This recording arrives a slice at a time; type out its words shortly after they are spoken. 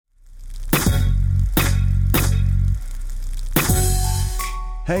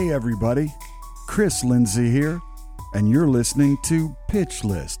Hey everybody, Chris Lindsay here, and you're listening to Pitch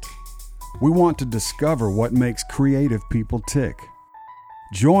List. We want to discover what makes creative people tick.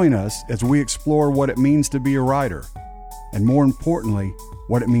 Join us as we explore what it means to be a writer, and more importantly,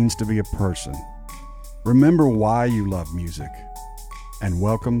 what it means to be a person. Remember why you love music, and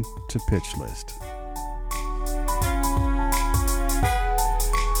welcome to Pitch List.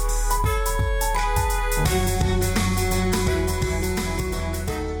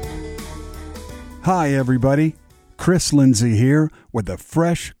 Hi everybody, Chris Lindsay here with a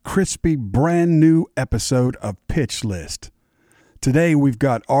fresh, crispy, brand new episode of Pitch List. Today we've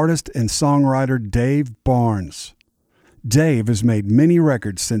got artist and songwriter Dave Barnes. Dave has made many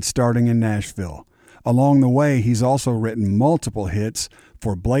records since starting in Nashville. Along the way, he's also written multiple hits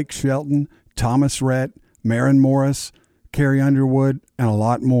for Blake Shelton, Thomas Rhett, Maren Morris, Carrie Underwood, and a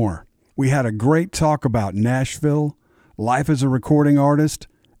lot more. We had a great talk about Nashville, life as a recording artist,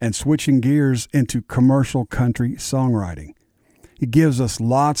 and switching gears into commercial country songwriting. He gives us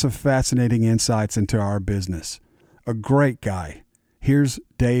lots of fascinating insights into our business. A great guy. Here's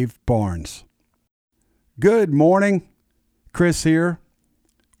Dave Barnes. Good morning. Chris here.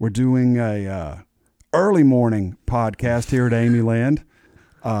 We're doing a early morning podcast here at Amy Land.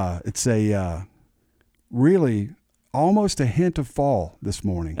 It's a really almost a hint of fall this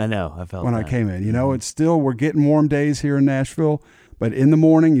morning. I know. I felt when that. I came in. You know, it's still, we're getting warm days here in Nashville. But in the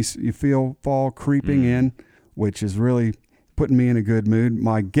morning, you feel fall creeping in, which is really putting me in a good mood.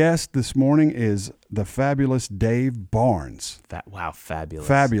 My guest this morning is the fabulous Dave Barnes. Wow, fabulous.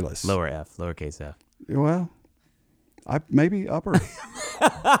 Fabulous. Lower F, lowercase f. Well, maybe upper.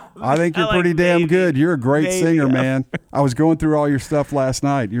 I think you're I like pretty damn maybe. good. You're a great Maybe singer, upper. man. I was going through all your stuff last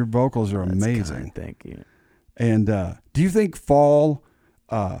night. Your vocals are That's amazing. kind, thank you. And do you think fall...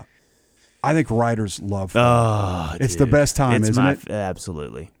 I think writers love fall. Oh, it's dude. the best time, It's isn't it?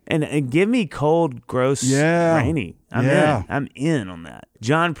 Absolutely. And give me cold, gross, Yeah. rainy. Yeah. I'm in on that.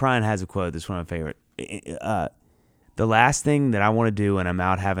 John Prine has a quote. This is one of my favorite. The last thing that I want to do when I'm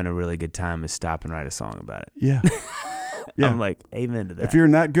out having a really good time is stop and write a song about it. Yeah. Yeah. I'm like, amen to that. If you're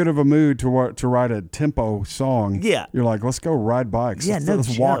in that good of a mood to write a tempo song, Yeah. you're like, let's go ride bikes. Yeah,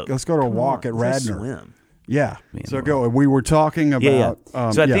 let's no walk. joke. Let's go to a Come walk on, at let's Radnor. swim. Yeah. Man, So Lord. go. We were talking about.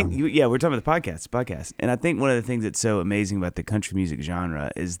 So I think, we're talking about the podcast. And I think one of the things that's so amazing about the country music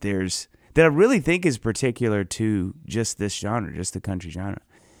genre is that I really think is particular to just this genre, just the country genre,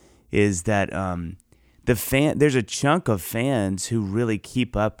 is that there's a chunk of fans who really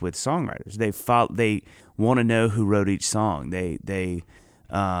keep up with songwriters. They want to know who wrote each song. They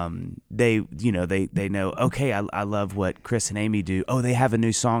know, okay, I love what Chris and Amy do. Oh, they have a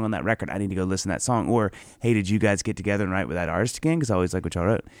new song on that record. I need to go listen to that song. Or, hey, did you guys get together and write with that artist again? Because I always like what y'all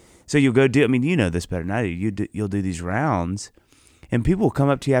wrote. So you'll go do, you know this better than I do. You'll do these rounds, and people will come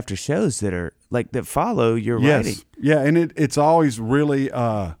up to you after shows that are like, that follow your writing. Yeah. And it's always really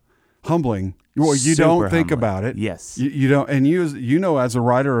humbling. Well, you Super don't think humbling. about it. Yes. You don't. And as a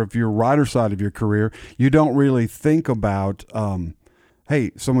writer of your writer side of your career, you don't really think about,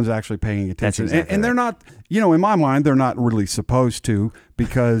 hey, someone's actually paying attention. Exactly and they're not, in my mind, they're not really supposed to,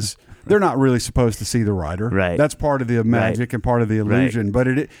 because they're not really supposed to see the writer. Right. That's part of the magic and part of the illusion, but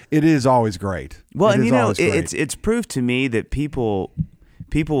it is always great. Well, and always great. it's proof to me that people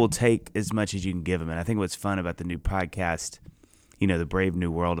will take as much as you can give them. And I think what's fun about the new podcast, the brave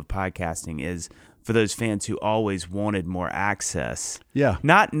new world of podcasting, is for those fans who always wanted more access. Yeah.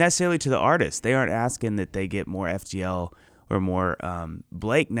 Not necessarily to the artist. They aren't asking that they get more FGL or more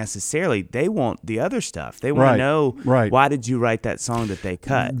Blake necessarily. They want the other stuff. They want to know, why did you write that song that they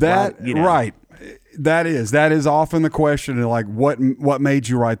cut? Right. That is often the question, like, what made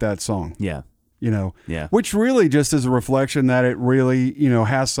you write that song? Yeah. Yeah. Which really just is a reflection that it really,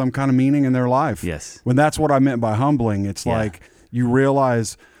 has some kind of meaning in their life. Yes. When that's what I meant by humbling. It's like you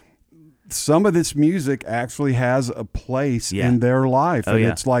realize some of this music actually has a place in their life. And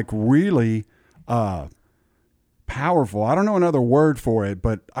it's like really powerful. I don't know another word for it,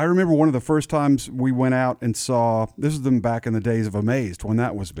 but I remember one of the first times we went out and saw, this was them back in the days of Amazed when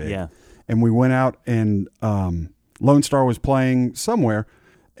that was big. Yeah. And we went out and Lone Star was playing somewhere,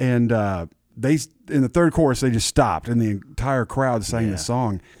 and they, in the third chorus, they just stopped and the entire crowd sang the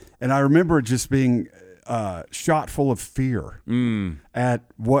song. And I remember it just being shot full of fear at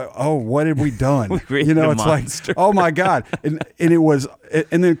what had we done? It's like, oh my God. And it was,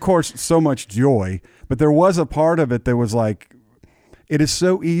 and then of course, so much joy, but there was a part of it that was like, it is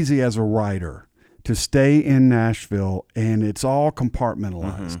so easy as a writer to stay in Nashville and it's all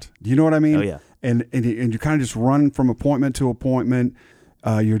compartmentalized. Do you know what I mean? Oh yeah. And you kind of just run from appointment to appointment.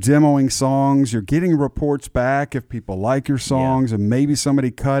 You're demoing songs. You're getting reports back if people like your songs, and maybe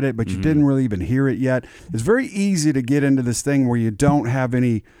somebody cut it, but you didn't really even hear it yet. It's very easy to get into this thing where you don't have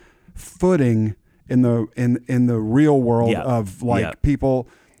any footing in the real world of like people.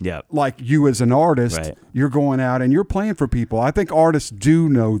 Yeah, like you as an artist, you're going out and you're playing for people. I think artists do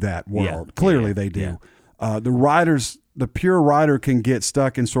know that world. Yeah. Clearly, they do. Yeah. The pure writer can get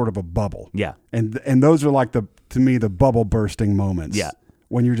stuck in sort of a bubble. Yeah, and those are like to me the bubble bursting moments. Yeah.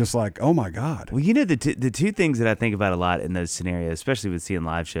 When you're just like, oh my God. Well, the two things that I think about a lot in those scenarios, especially with seeing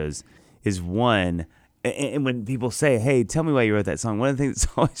live shows, is one, and when people say, hey, tell me why you wrote that song, one of the things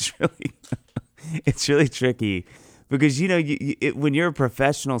that's always it's really tricky because, when you're a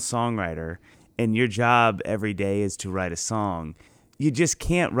professional songwriter and your job every day is to write a song, you just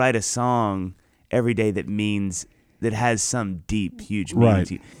can't write a song every day that has some deep, huge meaning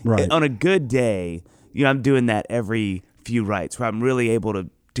to you. Right. On a good day, I'm doing that every few writes where I'm really able to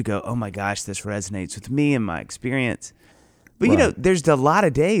go, oh my gosh, this resonates with me and my experience. But there's a lot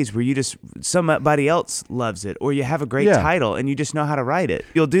of days where somebody else loves it, or you have a great title and you just know how to write it.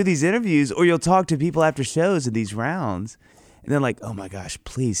 You'll do these interviews or you'll talk to people after shows in these rounds and they're like, oh my gosh,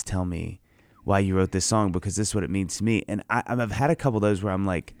 please tell me why you wrote this song because this is what it means to me. And I've had a couple of those where I'm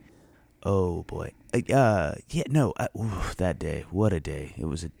like, oh boy, that day, what a day. It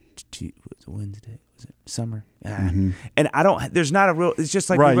was a Wednesday. Summer, and there's not a real, it's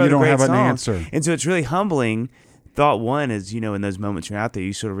just like we wrote you don't a great have song. An answer, and so it's really humbling. Thought one is, in those moments you're out there,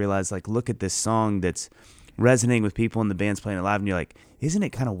 you sort of realize, like, look at this song that's resonating with people and the band's playing it live, and you're like, isn't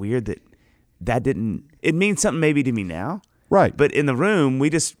it kind of weird that didn't, it means something maybe to me now, right? But in the room, we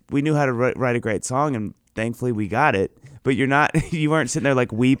knew how to write a great song, and thankfully we got it. But you weren't sitting there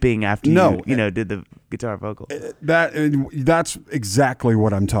like weeping after you did the guitar vocal. That's exactly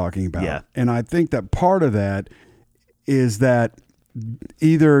what I'm talking about. Yeah. And I think that part of that is that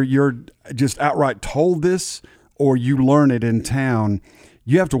either you're just outright told this or you learn it in town.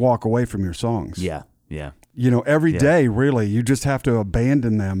 You have to walk away from your songs. Yeah. Yeah. Every day, really, you just have to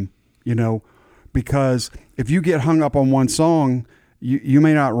abandon them, because if you get hung up on one song, you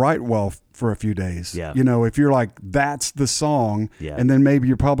may not write well for a few days. Yeah. If you're like, that's the song, and then maybe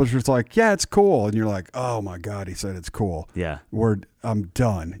your publisher's like, yeah, it's cool. And you're like, oh my God, he said it's cool. Yeah. I'm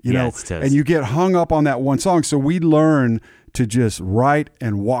done. And you get hung up on that one song. So we learn to just write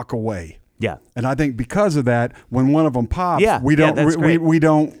and walk away. Yeah. And I think because of that, when one of them pops, we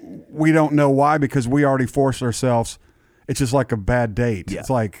don't know why, because we already forced ourselves. It's just like a bad date. Yeah.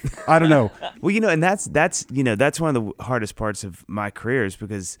 It's like, I don't know. Well, and that's one of the hardest parts of my career is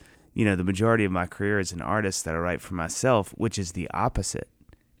because, the majority of my career is an artist that I write for myself, which is the opposite.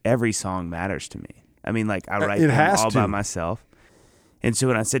 Every song matters to me. I mean, like, I write them all by myself. And so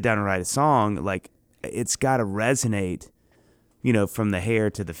when I sit down and write a song, like, it's got to resonate, from the hair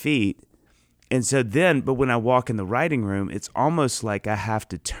to the feet. And so but when I walk in the writing room, it's almost like I have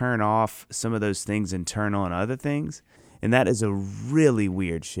to turn off some of those things and turn on other things. And that is a really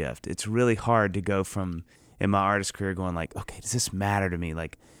weird shift. It's really hard to go from, in my artist career, going like, okay, does this matter to me?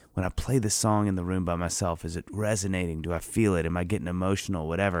 Like, when I play this song in the room by myself, is it resonating? Do I feel it? Am I getting emotional?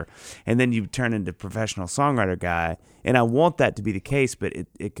 Whatever. And then you turn into professional songwriter guy. And I want that to be the case, but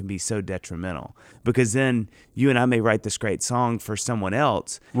it can be so detrimental. Because then you and I may write this great song for someone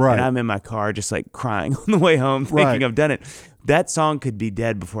else. Right. And I'm in my car just like crying on the way home thinking I've done it. That song could be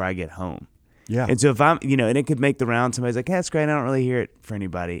dead before I get home. Yeah. And so if I'm, and it could make the round, somebody's like, hey, that's great. I don't really hear it for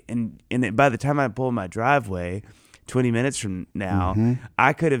anybody. And by the time I pull my driveway 20 minutes from now,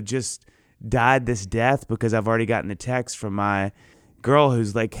 I could have just died this death because I've already gotten a text from my girl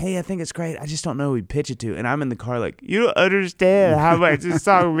who's like, hey, I think it's great. I just don't know who we'd pitch it to. And I'm in the car like, you don't understand how much this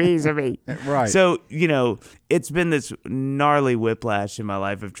song means to me. Right. So, it's been this gnarly whiplash in my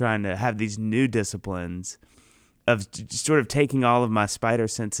life of trying to have these new disciplines of sort of taking all of my spider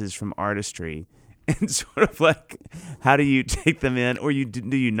senses from artistry and sort of like, how do you take them in, or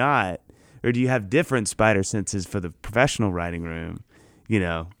do you not? Or do you have different spider senses for the professional writing room?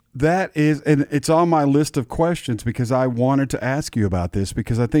 That is, and it's on my list of questions because I wanted to ask you about this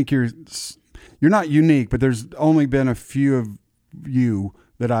because I think you're not unique, but there's only been a few of you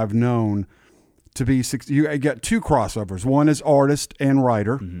that I've known to be. You got two crossovers. One is artist and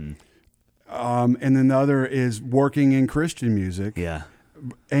writer. Mm-hmm. And then the other is working in Christian music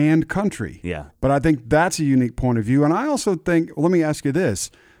and country. Yeah. But I think that's a unique point of view. And I also think, let me ask you this.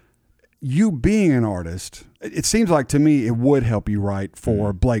 You being an artist, it seems like to me it would help you write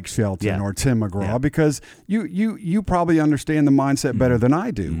for Blake Shelton or Tim McGraw because you probably understand the mindset better than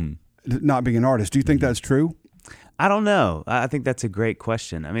I do, not being an artist. Do you think that's true? I don't know. I think that's a great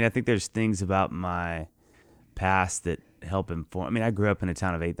question. I mean, I think there's things about my past that help inform. I mean, I grew up in a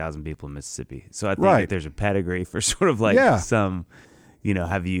town of 8,000 people in Mississippi, so I think Right. like, there's a pedigree for sort of like Yeah. some,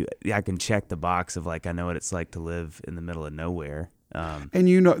 I can check the box of like I know what it's like to live in the middle of nowhere. And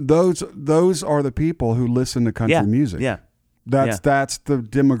those are the people who listen to country music. Yeah, That's the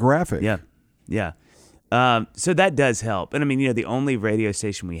demographic. yeah. So that does help. And I mean, the only radio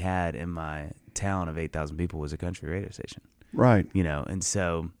station we had in my town of 8,000 people was a country radio station. Right. And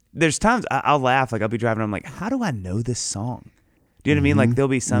so there's times I'll laugh, like I'll be driving, I'm like, how do I know this song? Do you know what I mean? Like there'll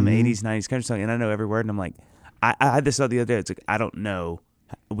be some 80s, 90s country song, and I know every word, and I'm like, I had this thought the other day. It's like, I don't know.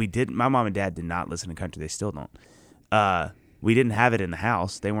 My mom and dad did not listen to country. They still don't. We didn't have it in the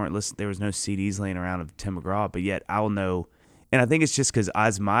house. They weren't listening. There was no CDs laying around of Tim McGraw, but yet I'll know. And I think it's just because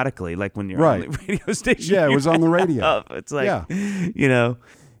osmotically, like when you're on the radio station. Yeah, it was on the radio. It's like, you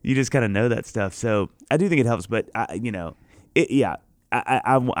just kind of know that stuff. So I do think it helps, but I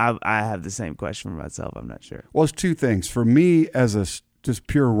have the same question for myself. I'm not sure. Well, it's two things. For me, as a just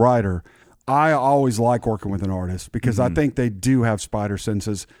pure writer, I always like working with an artist because I think they do have spider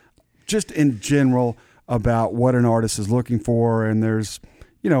senses, just in general, about what an artist is looking for, and there's,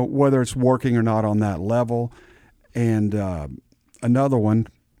 whether it's working or not on that level. And another one,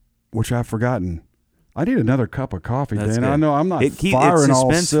 which I've forgotten. I need another cup of coffee, That's Dan. good. I know I'm not firing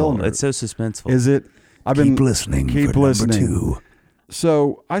all cylinders. It's so suspenseful. Is it? Keep listening. Keep listening. Number 2.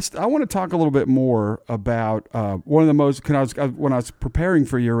 So I want to talk a little bit more about one of the most. When I was preparing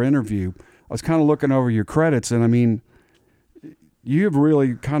for your interview, I was kind of looking over your credits, and I mean, you have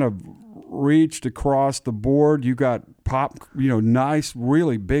really kind of reached across the board. You got pop, nice,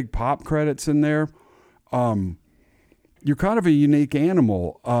 really big pop credits in there. You're kind of a unique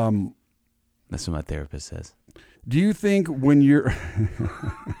animal. That's what my therapist says. Do you think when you're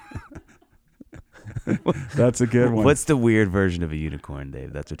That's a good one. What's the weird version of a unicorn,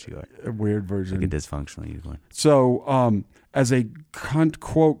 Dave? That's what you are. A weird version. Like a dysfunctional unicorn. So, as a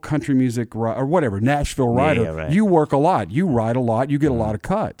quote country music or whatever Nashville writer, right. You work a lot. You write a lot. You get a lot of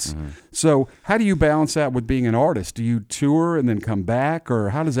cuts. So, how do you balance that with being an artist? Do you tour and then come back, or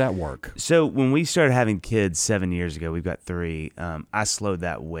how does that work? So, when we started having kids 7 years ago, we've got 3. I slowed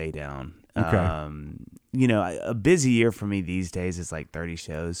that way down. Okay. A busy year for me these days is like 30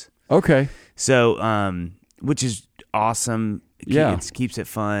 shows. Okay. So, which is awesome. It keeps it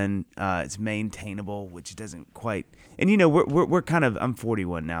fun. It's maintainable, which doesn't quite. And we're kind of. I'm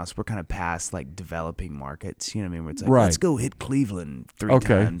 41 now, so we're kind of past like developing markets. You know what I mean? Where it's like, let's go hit Cleveland 3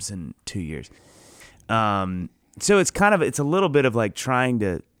 times in 2 years. So it's a little bit of like trying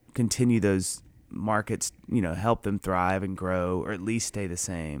to continue those markets, help them thrive and grow, or at least stay the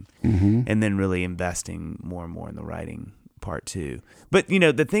same, and then really investing more and more in the writing part too. But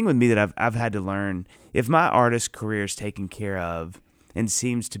the thing with me that I've had to learn, if my artist career is taken care of and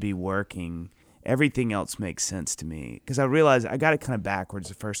seems to be working, everything else makes sense to me, because I realized I got it kind of backwards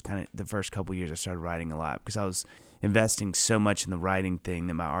the first couple years I started writing a lot, because I was investing so much in the writing thing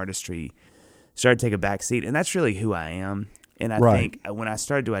that my artistry started to take a back seat, and that's really who I am. And I think when I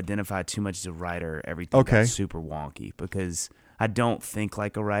started to identify too much as a writer, everything got super wonky, because I don't think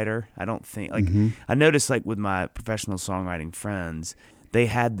like a writer. I don't think like I noticed like with my professional songwriting friends, they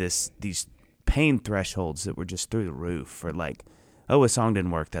had these pain thresholds that were just through the roof for like, oh, a song didn't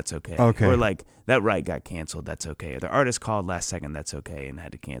work, that's okay. Or like that write got canceled, that's okay. Or the artist called last second, that's okay, and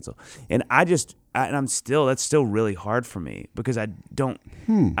had to cancel. And that's still really hard for me, because I don't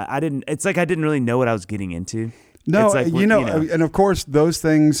I didn't. It's like I didn't really know what I was getting into. No, it's like, and of course those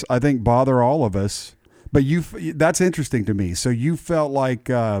things I think bother all of us. But that's interesting to me. So you felt like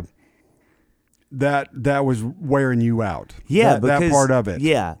that was wearing you out. Yeah, that part of it.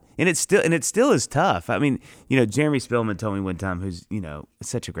 Yeah, and it still is tough. I mean, Jeremy Spillman told me one time, who's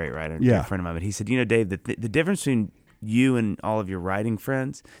such a great writer, a friend of mine. But he said, Dave, the difference between you and all of your writing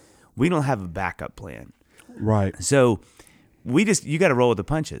friends, we don't have a backup plan. Right. So you got to roll with the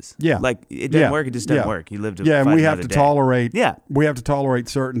punches. Yeah. Like it doesn't work. It just doesn't work. You live to fight and we have another to day. tolerate. Yeah. We have to tolerate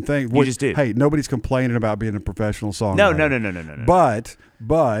certain things. You just do. Hey, nobody's complaining about being a professional songwriter. No. But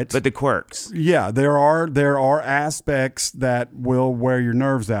the quirks. Yeah, there are aspects that will wear your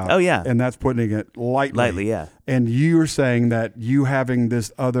nerves out. Oh yeah. And that's putting it lightly. Lightly, yeah. And you're saying that you having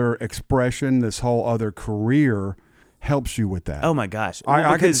this other expression, this whole other career, helps you with that. Oh my gosh.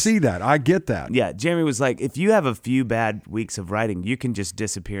 I can see that. I get that. Yeah. Jeremy was like, if you have a few bad weeks of writing, you can just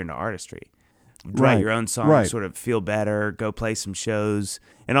disappear into artistry. Write your own songs, sort of feel better, go play some shows,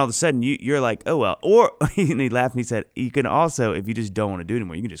 and all of a sudden you're like, oh well. Or and he laughed and he said, you can also, if you just don't want to do it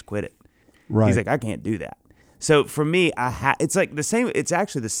anymore, you can just quit it. Right. He's like, I can't do that. So for me, it's like the same. It's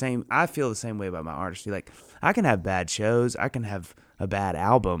actually the same. I feel the same way about my artistry. Like I can have bad shows, I can have a bad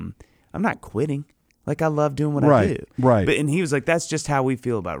album. I'm not quitting. Like I love doing what I do. Right. And he was like, that's just how we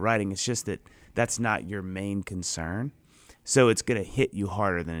feel about writing. It's just that that's not your main concern. So it's going to hit you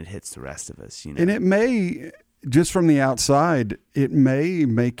harder than it hits the rest of us, you know? And it may, just from the outside, it may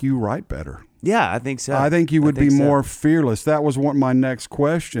make you write better. Yeah, I think so. I think you would be more fearless. That was my next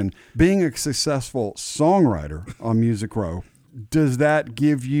question. Being a successful songwriter on Music Row, does that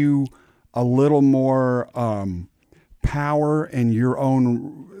give you a little more power in your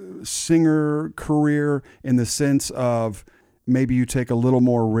own singer career, in the sense of maybe you take a little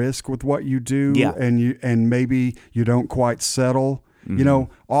more risk with what you do, and maybe you don't quite settle? Mm-hmm. You know,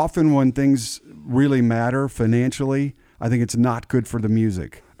 often when things really matter financially, I think it's not good for the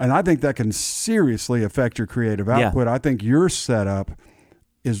music. And I think that can seriously affect your creative output. I think your setup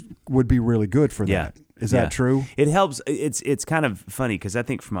would be really good for that. Is that true? It helps. It's kind of funny because I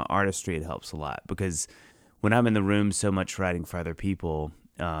think from an artistry it helps a lot, because when I'm in the room so much writing for other people,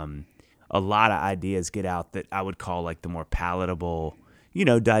 a lot of ideas get out that I would call like the more palatable, you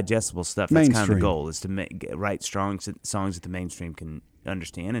know, digestible stuff. That's kind of the goal, is to write strong songs that the mainstream can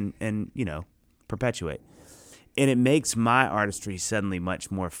understand and you know, perpetuate. And it makes my artistry suddenly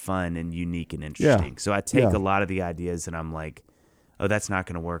much more fun and unique and interesting. So I take a lot of the ideas and I'm like, oh, that's not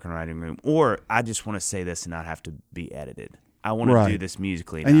going to work in a writing room. Or I just want to say this and not have to be edited. I want to do this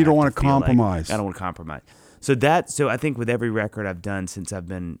musically. And you don't want to compromise. I don't want to compromise. So I think with every record I've done since I've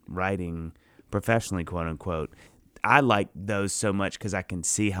been writing professionally, quote unquote, I like those so much because I can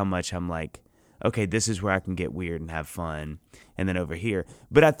see how much I'm like, okay, this is where I can get weird and have fun. And then over here.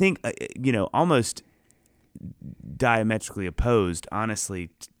 But I think, you know, almost diametrically opposed, honestly,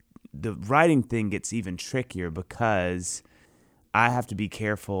 the writing thing gets even trickier because I have to be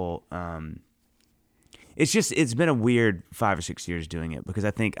careful. It's been a weird 5 or 6 years doing it, because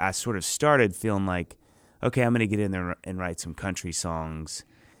I think I sort of started feeling like, okay, I'm going to get in there and write some country songs,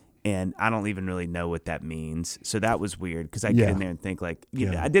 and I don't even really know what that means. So that was weird, because I get in there and think like, you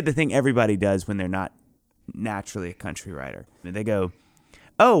know, I did the thing everybody does when they're not naturally a country writer. And they go,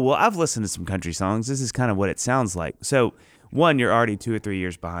 oh, well, I've listened to some country songs. This is kind of what it sounds like. So, one, you're already 2 or 3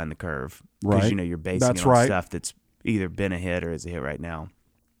 years behind the curve, because you know you're basing it on stuff that's either been a hit or is a hit right now.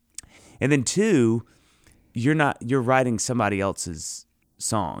 And then 2, you're writing somebody else's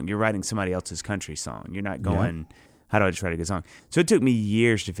song. You're writing somebody else's country song. You're not going, how do I just write a good song? So it took me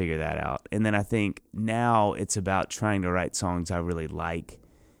years to figure that out. And then I think now it's about trying to write songs I really like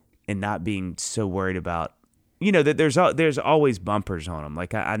and not being so worried about, you know, that there's always bumpers on them.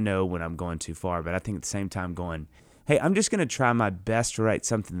 Like I know when I'm going too far, but I think at the same time going, hey, I'm just going to try my best to write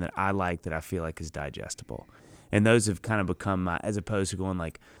something that I like, that I feel like is digestible. And those have kind of become my, as opposed to going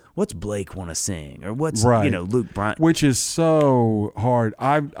like, what's Blake want to sing, or what's you know, Luke Bryan, which is so hard.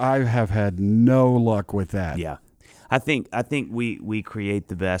 I have had no luck with that. Yeah, I think we create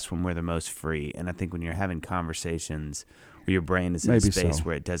the best when we're the most free, and I think when you're having conversations where your brain is in a space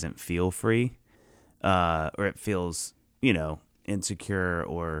where it doesn't feel free, or it feels, you know, insecure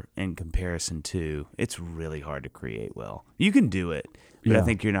or in comparison to, it's really hard to create well. You can do it, but I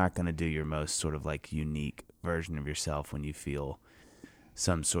think you're not going to do your most sort of like unique version of yourself when you feel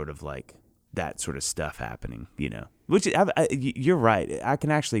some sort of like that sort of stuff happening, you know, which you're right. I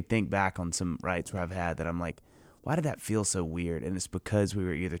can actually think back on some writes where I've had that I'm like, why did that feel so weird? And it's because we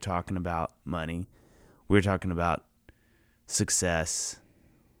were either talking about money, we were talking about success,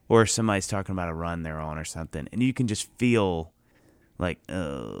 or somebody's talking about a run they're on or something. And you can just feel like,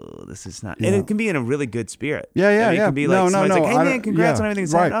 oh, this is not, and it can be in a really good spirit. Yeah. I mean, it can be like, somebody's like, hey man, congrats on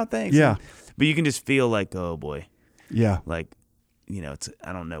everything. Right. Oh, thanks. Yeah. But you can just feel like, oh boy. Yeah. Like, you know,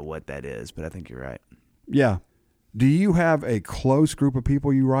 I don't know what that is, but I think you're right. Yeah. Do you have a close group of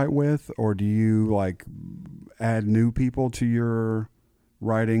people you write with, or do you like add new people to your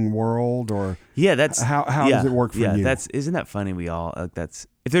writing world, or that's how does it work for you? Isn't that funny? We all if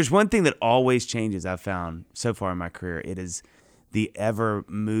there's one thing that always changes, I've found so far in my career, it is the ever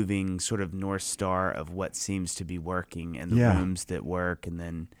moving sort of North Star of what seems to be working and the rooms that work, and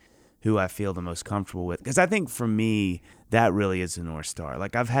then who I feel the most comfortable with. Because I think for me, that really is the North Star.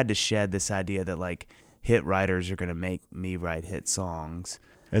 Like, I've had to shed this idea that like hit writers are going to make me write hit songs.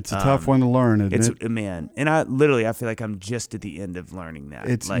 It's a tough one to learn, isn't it? Man, and I feel like I'm just at the end of learning that.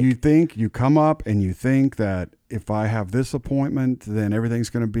 It's like, you come up and you think that if I have this appointment, then everything's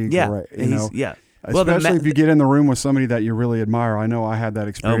going to be great. You know? Yeah. Especially if you get in the room with somebody that you really admire. I know I had that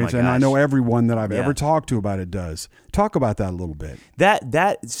experience, and I know everyone that I've ever talked to about it does. Talk about that a little bit.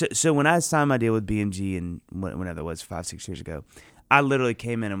 So when I signed my deal with BMG, and whenever it was 5-6 years ago, I literally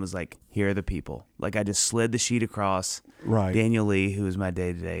came in and was like, here are the people. Like, I just slid the sheet across. Right. Daniel Lee, who is my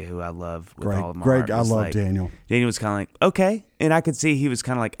day-to-day, who I love with all of my heart. I love Daniel. Daniel was kind of like, okay. And I could see he was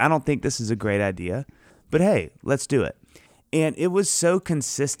kind of like, I don't think this is a great idea. but hey, let's do it. And it was so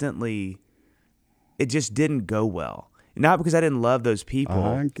consistently, it just didn't go well. Not because I didn't love those people.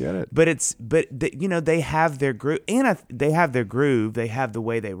 I get it. But they have their groove, and they have their groove. They have the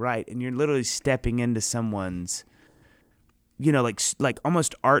way they write, and you're literally stepping into someone's, like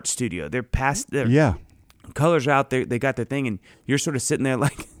almost art studio. They're past their colors are out there. They got their thing, and you're sort of sitting there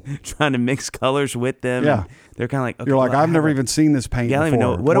like trying to mix colors with them. Yeah. And they're kind of like, okay, you're like, I've never even seen this paint I don't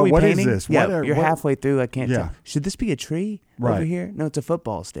before. even know. What are we painting? Is this? Yeah, you're halfway through. I can't tell. Yeah. Should this be a tree Right. over here? No, it's a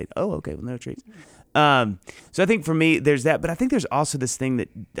football stadium. Oh, okay. Well, no trees. So I think for me, there's that. But I think there's also this thing that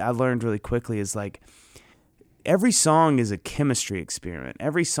I learned really quickly is like every song is a chemistry experiment.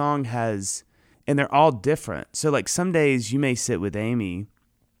 Every song has, and they're all different. So like some days you may sit with Amy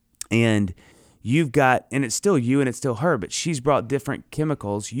and you've got, and it's still you and it's still her, but she's brought different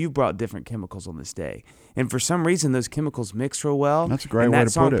chemicals. You've brought different chemicals on this day. And for some reason, those chemicals mix real well. That's a great and way that to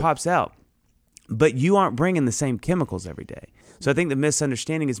song put it. pops out. But you aren't bringing the same chemicals every day. So I think the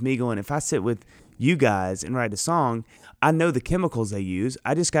misunderstanding is me going, if I sit with you guys and write a song, I know the chemicals they use.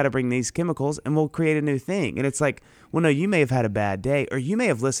 I just got to bring these chemicals and we'll create a new thing. And it's like, well, no, you may have had a bad day, or you may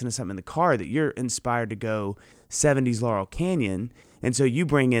have listened to something in the car that you're inspired to go 70s Laurel Canyon. And so you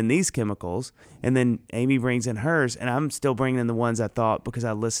bring in these chemicals, and then Amy brings in hers, and I'm still bringing in the ones I thought because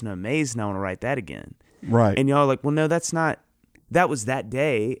I listened to Amaze and I want to write that again. Right. And y'all are like, well, no, that's not. That was that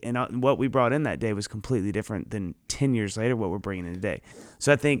day, and what we brought in that day was completely different than 10 years later what we're bringing in today.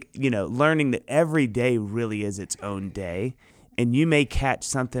 So I think, learning that every day really is its own day, and you may catch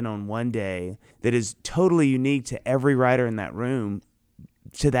something on one day that is totally unique to every writer in that room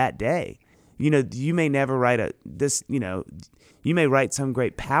to that day. You may never write you may write some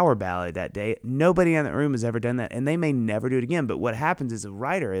great power ballad that day. Nobody in that room has ever done that, and they may never do it again. But what happens as a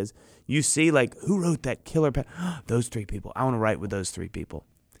writer is you see, like, who wrote that killer those 3 people. I want to write with those 3 people.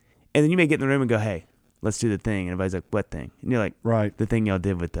 And then you may get in the room and go, hey, let's do the thing. And everybody's like, what thing? And you're like, right. The thing y'all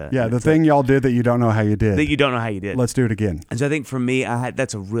did with that. Yeah, the thing y'all did that you don't know how you did. That you don't know how you did. Let's do it again. And so I think for me,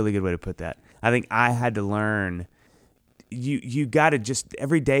 that's a really good way to put that. I think I had to learn you got to just,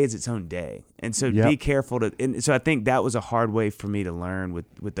 every day is its own day. And so be careful to, and so I think that was a hard way for me to learn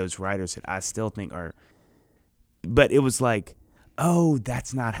with those writers that I still think are, but it was like, oh,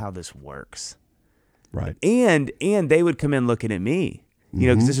 that's not how this works. Right. And they would come in looking at me,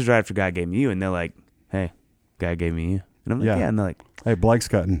 because this is right after God gave me you. And they're like, hey, God gave me you. And I'm like, yeah. And they're like, hey, Blake's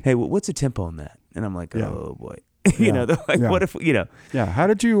cutting. Hey, what's the tempo on that? And I'm like, oh boy. They're like, what if, Yeah, how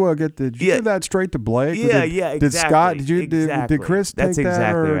did you did you give that straight to Blake? Exactly. Did Scott, did Chris take That's that,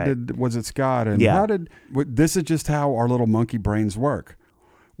 exactly or right. was it Scott? And how this is just how our little monkey brains work.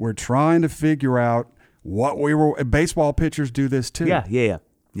 We're trying to figure out what baseball pitchers do this too. Yeah.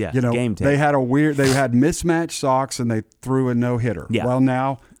 Game tape. They had mismatched socks and they threw a no-hitter. Yeah. Well,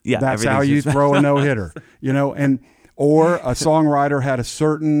 now that's how you throw a no-hitter, or a songwriter had a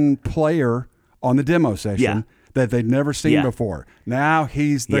certain player on the demo session that they'd never seen before. Now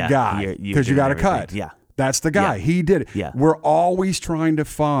he's the guy because you got to cut. Yeah. That's the guy. He did it. Yeah. We're always trying to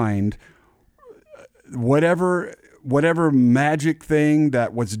find whatever magic thing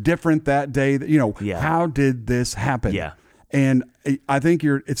that was different that day. How did this happen? Yeah. And I think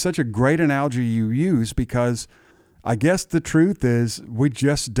it's such a great analogy you use because I guess the truth is we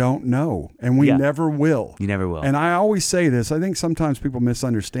just don't know, and we never will. You never will. And I always say this. I think sometimes people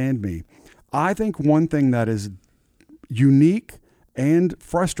misunderstand me. I think one thing that is unique and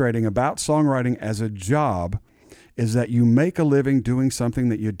frustrating about songwriting as a job is that you make a living doing something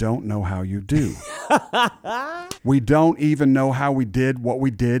that you don't know how you do. We don't even know how we did what we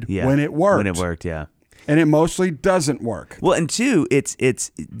did when it worked. When it worked, yeah. And it mostly doesn't work. Well, and two,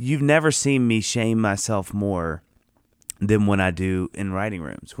 it's you've never seen me shame myself more than when I do in writing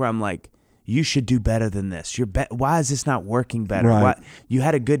rooms, where I'm like, you should do better than this. Why is this not working better? Right. Why, you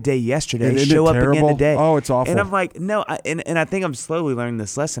had a good day yesterday. Isn't Show it up terrible? again today. Oh, it's awful. And I'm like, no. And I think I'm slowly learning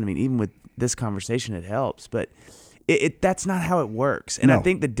this lesson. I mean, even with this conversation, it helps. But that's not how it works. And I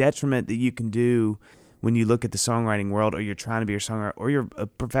think the detriment that you can do when you look at the songwriting world, or you're trying to be a songwriter, or you're a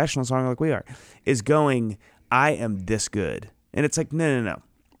professional songwriter like we are, is going, I am this good. And it's like, no.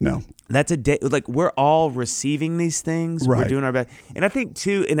 That's a day. Like, we're all receiving these things. Right. We're doing our best. And I think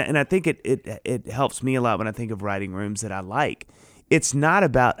too, and I think it helps me a lot when I think of writing rooms that I like. It's not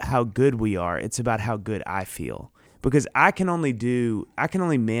about how good we are. It's about how good I feel. Because I can only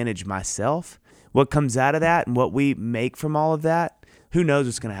manage myself. What comes out of that and what we make from all of that, who knows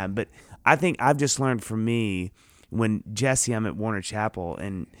what's going to happen. But I think I've just learned from me when I'm at Warner Chapel,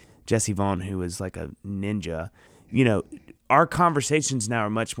 and Jesse Vaughn, who is like a ninja, our conversations now are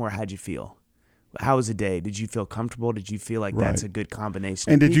much more, how'd you feel? How was the day? Did you feel comfortable? Did you feel like that's a good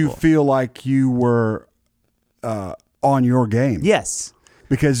combination and of did people? you feel like you were on your game. Yes.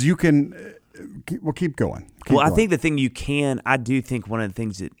 Because you can, well, keep going. Keep I going. think the thing I do think one of the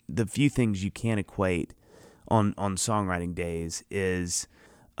things the few things you can equate on songwriting days is,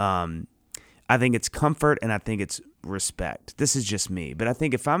 I think it's comfort and I think it's respect. This is just me, but I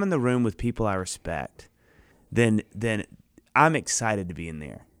think if I'm in the room with people I respect, then I'm excited to be in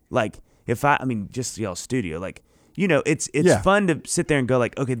there. Like if I mean, just y'all studio, like, you know, it's fun to sit there and go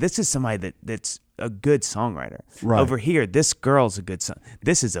like, okay, this is somebody that's a good songwriter. Right. Over here, this girl's a good song.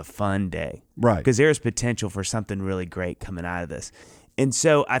 This is a fun day. Right. Because there's potential for something really great coming out of this. And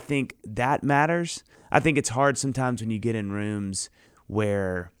so I think that matters. I think it's hard sometimes when you get in rooms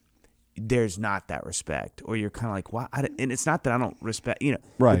where there's not that respect, or you're kind of like, why? And it's not that I don't respect, you know,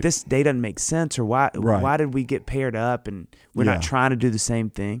 right. but this day doesn't make sense, or why did we get paired up and we're not trying to do the same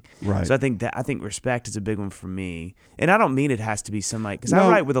thing? Right. So I think respect is a big one for me. And I don't mean it has to be somebody, because I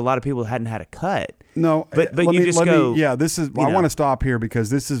write with a lot of people who hadn't had a cut. No, but you just go. This is, I want to stop here because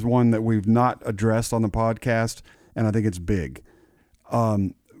this is one that we've not addressed on the podcast, and I think it's big.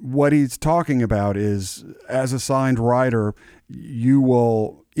 What he's talking about is, as a signed writer, you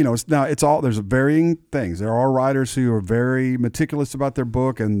will, you know, there's varying things. There are writers who are very meticulous about their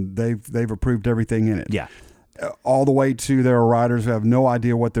book and they've approved everything in it. Yeah. All the way to there are writers who have no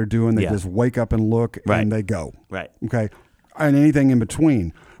idea what they're doing. They just wake up and look and they go. Right. Okay. And anything in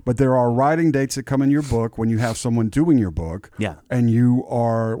between. But there are writing dates that come in your book when you have someone doing your book. Yeah. And you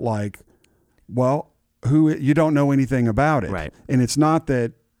are like, well, you don't know anything about it. Right. And it's not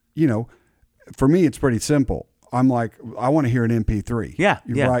that, you know, for me, it's pretty simple. I'm like, I want to hear an MP3. Yeah.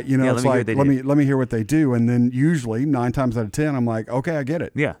 Right. You know, it's like, let me hear what they do. And then usually 9 times out of 10, I'm like, okay, I get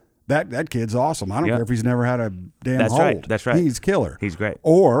it. Yeah. That kid's awesome. I don't care if he's never had a damn That's hold. right. That's right. He's killer. He's great.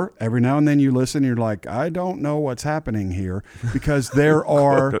 Or every now and then you listen, and you're like, I don't know what's happening here, because there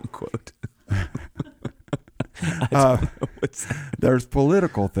are quote. there's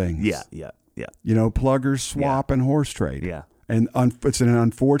political things. Yeah. You know, pluggers swap and horse trade. Yeah. And it's an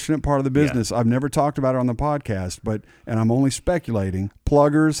unfortunate part of the business. I've never talked about it on the podcast, and I'm only speculating.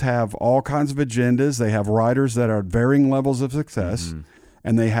 Pluggers have all kinds of agendas. They have writers that are at varying levels of success,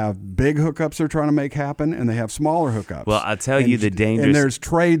 and they have big hookups they're trying to make happen, and they have smaller hookups. Well, I'll tell you the dangerous. And there's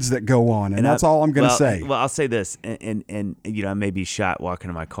trades that go on, and that's all I'm going to say. Well, I'll say this, and you know, I may be shot walking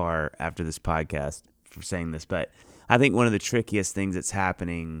in my car after this podcast for saying this, but I think one of the trickiest things that's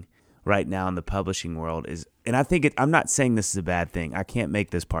happening right now in the publishing world is, and I think I'm not saying this is a bad thing. I can't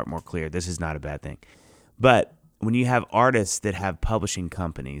make this part more clear. This is not a bad thing. But when you have artists that have publishing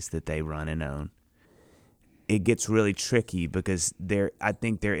companies that they run and own, it gets really tricky, because I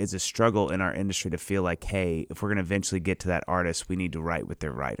think there is a struggle in our industry to feel like, hey, if we're going to eventually get to that artist, we need to write with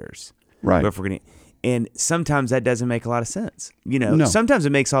their writers. Right. Or if we're going to, and sometimes that doesn't make a lot of sense. You know, Sometimes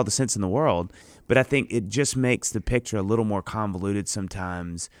it makes all the sense in the world, but I think it just makes the picture a little more convoluted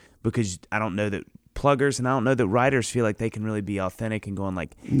sometimes, because I don't know that pluggers and I don't know that writers feel like they can really be authentic and going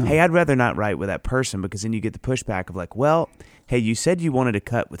like, hey, I'd rather not write with that person, because then you get the pushback of like, well, hey, you said you wanted to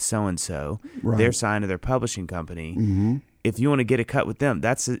cut with so-and-so. Right. They're signed to their publishing company. Mm-hmm. If you want to get a cut with them,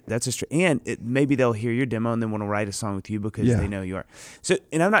 maybe they'll hear your demo and then want to write a song with you because they know you are. So,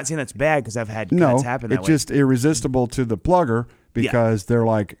 and I'm not saying that's bad, because I've had cuts happen that way. It's just irresistible to the plugger, because they're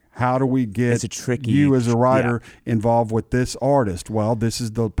like, how do we get you as a writer involved with this artist? Well, this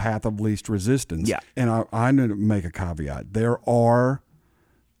is the path of least resistance. Yeah. And I need to make a caveat. There are,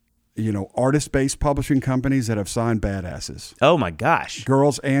 you know, artist-based publishing companies that have signed badasses. Oh, my gosh.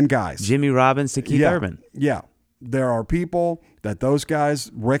 Girls and guys. Jimmy Robbins to Keith Urban. Yeah. There are people that those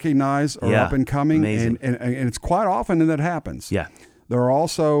guys recognize are up and coming, and it's quite often that happens. Yeah. There are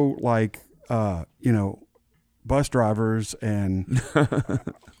also like, you know, bus drivers and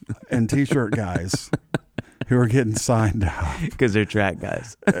T-shirt guys who are getting signed out because they're track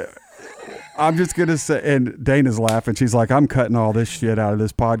guys. I'm just gonna say, and Dana's laughing. She's like, "I'm cutting all this shit out of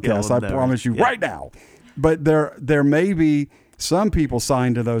this podcast. I promise you right now." But there may be some people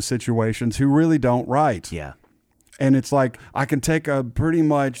signed to those situations who really don't write. Yeah. And it's like, I can take a pretty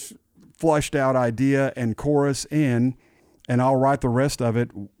much flushed out idea and chorus in, and I'll write the rest of it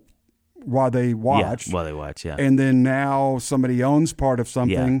while they watch. Yeah, while they watch, yeah. And then now somebody owns part of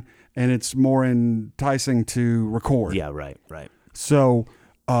something, and it's more enticing to record. Yeah, right. So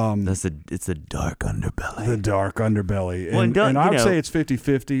it's the dark underbelly. The dark underbelly. Well, and I would say it's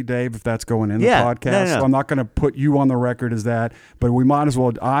 50-50, Dave, if that's going in the podcast. No. So I'm not going to put you on the record as that, but we might as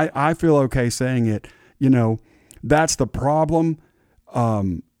well. I feel okay saying it. You know, that's the problem.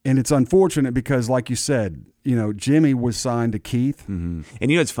 And it's unfortunate because, like you said, you know, Jimmy was signed to Keith. Mm-hmm.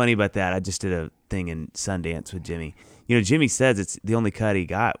 And you know what's funny about that? I just did a thing in Sundance with Jimmy. You know, Jimmy says it's the only cut he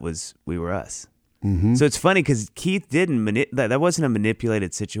got was We Were Us. Mm-hmm. So it's funny because Keith didn't that wasn't a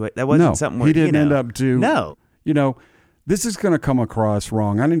manipulated situation. That wasn't something where he didn't end up to. No. This is going to come across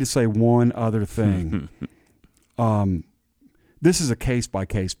wrong. I need to say one other thing. This is a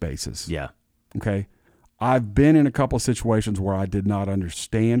case-by-case basis. Yeah. Okay? I've been in a couple of situations where I did not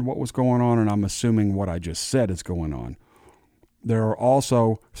understand what was going on, and I'm assuming what I just said is going on. There are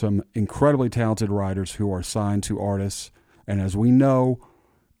also some incredibly talented writers who are signed to artists, and as we know,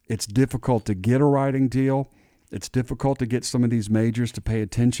 it's difficult to get a writing deal. It's difficult to get some of these majors to pay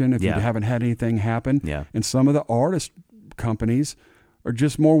attention if you haven't had anything happen. Yeah. And some of the artist companies are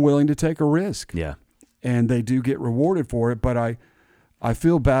just more willing to take a risk. Yeah. And they do get rewarded for it, but I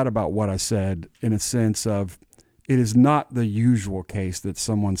feel bad about what I said in a sense of it is not the usual case that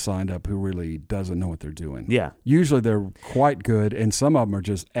someone signed up who really doesn't know what they're doing. Yeah. Usually they're quite good, and some of them are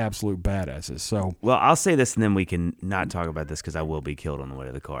just absolute badasses. So, well, I'll say this, and then we can not talk about this because I will be killed on the way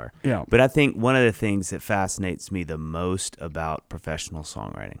to the car. Yeah. But I think one of the things that fascinates me the most about professional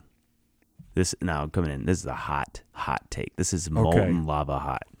songwriting, this is a hot take. This is molten lava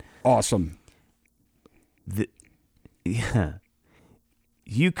hot. Awesome.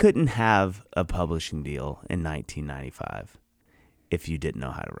 You couldn't have a publishing deal in 1995 if you didn't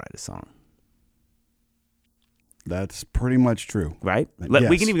know how to write a song. That's pretty much true. Right? Yes.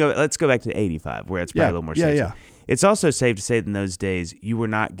 We can even let's go back to 85 where it's probably a little more safe. Yeah. It's also safe to say that in those days you were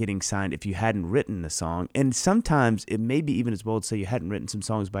not getting signed if you hadn't written a song. And sometimes it may be even as bold to say you hadn't written some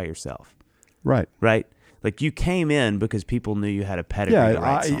songs by yourself. Right. Right? Like you came in because people knew you had a pedigree to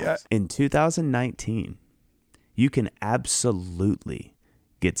write songs. In 2019, you can absolutely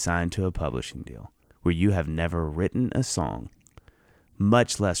get signed to a publishing deal where you have never written a song,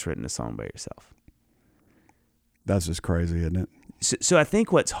 much less written a song by yourself. That's just crazy, isn't it? So I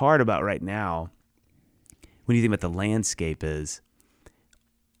think what's hard about right now, when you think about the landscape, is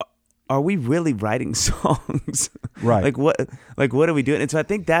are we really writing songs? Right. Like what are we doing? And so I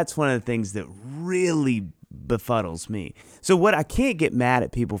think that's one of the things that really befuddles me. So what I can't get mad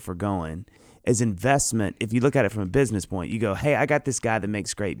at people for going is investment. If you look at it from a business point, you go, hey, I got this guy that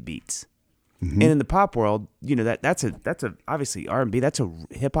makes great beats. Mm-hmm. And in the pop world, that's a obviously R&B, that's a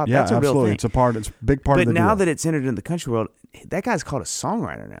hip hop, that's a real thing. It's a big part of the deal. But now that it's entered in the country world, that guy's called a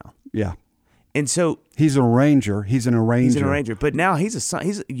songwriter now. Yeah. And so he's an arranger. He's an arranger. But now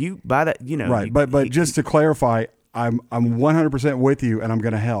you buy that, Right. But just to clarify, I'm 100% with you, and I'm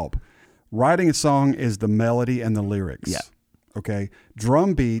going to help. Writing a song is the melody and the lyrics. Yeah. Okay.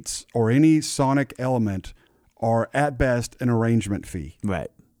 Drum beats or any sonic element are at best an arrangement fee.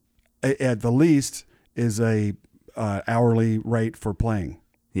 Right. At the least is a hourly rate for playing.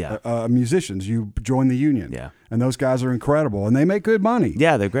 Yeah. Musicians, you join the union. Yeah. And those guys are incredible, and they make good money.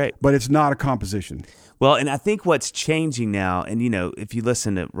 Yeah, they're great. But it's not a composition. Well, and I think what's changing now, and if you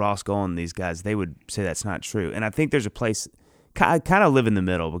listen to Ross Golan and these guys, they would say that's not true. And I think there's a place, I kind of live in the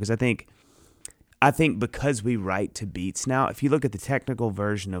middle, because I think because we write to beats now, if you look at the technical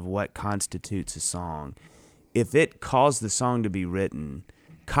version of what constitutes a song, if it caused the song to be written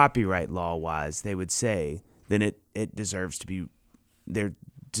copyright law wise, they would say then it deserves to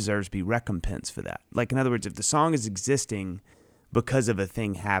be recompense for that. Like, in other words, if the song is existing because of a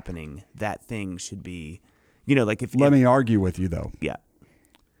thing happening, that thing should be, like if. Let me argue with you though. Yeah.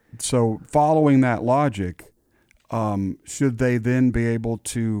 So following that logic, should they then be able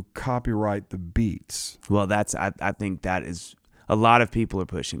to copyright the beats? Well, I think that is a lot of people are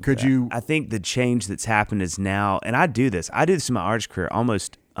pushing. Could you? I think the change that's happened is now, and I do this in my artist career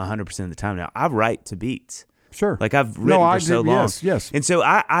almost 100% of the time now. I write to beats. Sure. Like I've written for so long. Yes. And so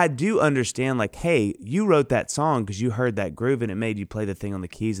I do understand, like, hey, you wrote that song because you heard that groove and it made you play the thing on the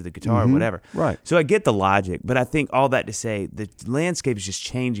keys of the guitar or whatever. Right. So I get the logic, but I think all that to say the landscape is just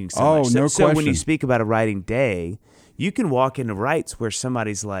changing so much. No question. So when you speak about a writing day, you can walk into Wrights where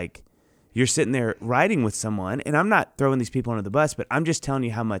somebody's like, you're sitting there writing with someone, and I'm not throwing these people under the bus, but I'm just telling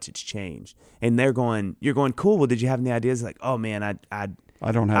you how much it's changed. And you're going, cool. Well, did you have any ideas? Like, oh man, I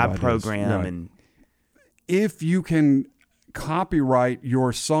don't have I program right. And if you can copyright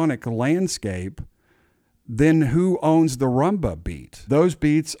your sonic landscape, then who owns the rumba beat? Those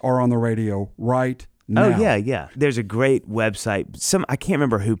beats are on the radio right now. Oh yeah. There's a great website. I can't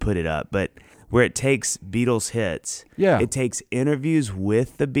remember who put it up, but where it takes Beatles hits. Yeah. It takes interviews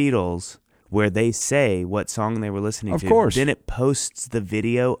with the Beatles where they say what song they were listening to. Of course. Then it posts the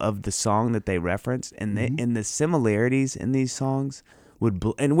video of the song that they referenced, and and the similarities in these songs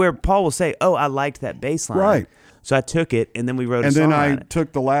and where Paul will say, "Oh, I liked that bass line." Right. So I took it, and then we wrote a And song then I on it.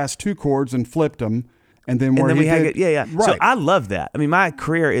 took the last two chords and flipped them, and then Yeah. Right. So I love that. I mean, my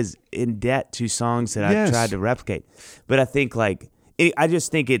career is in debt to songs that I've tried to replicate. But I think, like, I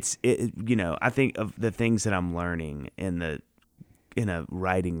just think I think of the things that I'm learning in a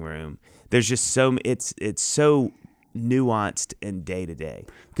writing room. There's just it's so nuanced and day to day,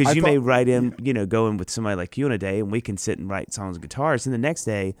 because you may write in, go in with somebody like you in a day, and we can sit and write songs and guitars, and the next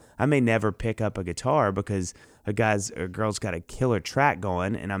day I may never pick up a guitar because a guy's or girl's got a killer track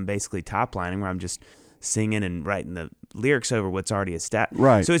going, and I'm basically top lining where I'm just singing and writing the lyrics over what's already established.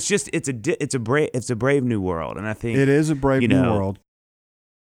 Right. So it's a brave new world, and I think it is a brave new world.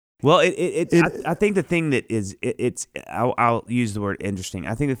 Well, I think the thing that is I'll use the word interesting.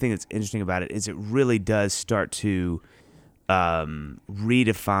 I think the thing that's interesting about it is it really does start to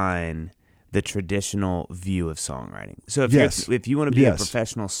redefine the traditional view of songwriting. So if you want to be a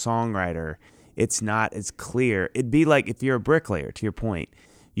professional songwriter, it's not as clear. It'd be like if you're a bricklayer, to your point,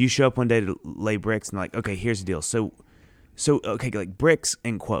 you show up one day to lay bricks and like, okay, here's the deal. So okay, like bricks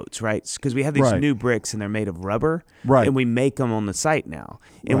in quotes, right? Because we have these new bricks and they're made of rubber, right? And we make them on the site now,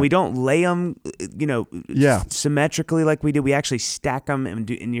 and we don't lay them, symmetrically like we do. We actually stack them and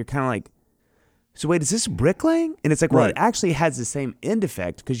you're kind of like, so wait, is this bricklaying? And it's like, well, it actually has the same end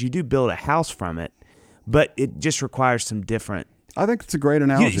effect because you do build a house from it, but it just requires some different. I think it's a great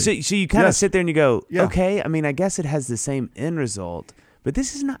analogy. So you kind of sit there and you go, okay, I mean, I guess it has the same end result. But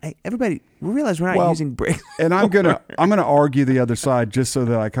this is not. Everybody, we realize we're not using bricks. And I'm gonna argue the other side just so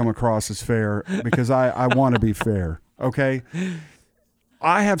that I come across as fair, because I want to be fair. Okay,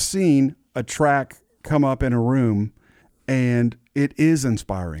 I have seen a track come up in a room, and it is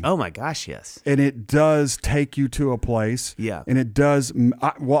inspiring. Oh my gosh, yes. And it does take you to a place. Yeah. And it does.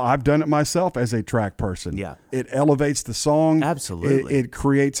 I've done it myself as a track person. Yeah. It elevates the song. Absolutely. It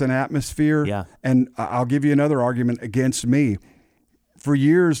creates an atmosphere. Yeah. And I'll give you another argument against me. For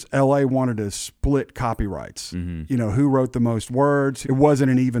years, LA wanted to split copyrights. Mm-hmm. Who wrote the most words? It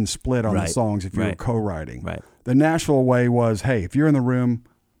wasn't an even split on the songs if you were co-writing. Right. The Nashville way was, hey, if you're in the room,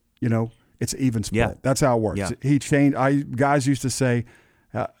 it's an even split. Yeah. That's how it works. Yeah. He changed. Guys used to say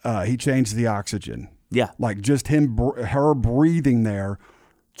he changed the oxygen. Yeah. Like just her breathing there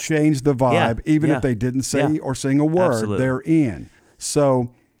changed the vibe, even if they didn't say or sing a word. Absolutely. They're in.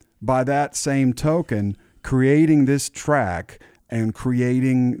 So by that same token, creating this track and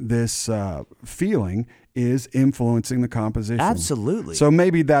creating this feeling is influencing the composition. Absolutely. So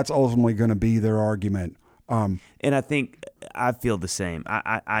maybe that's ultimately going to be their argument. And I think I feel the same.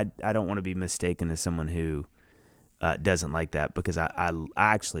 I don't want to be mistaken as someone who doesn't like that, because I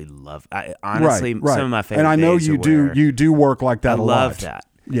actually love. Honestly, right. some of my favorite. And I know days you do work like that a lot. I love that.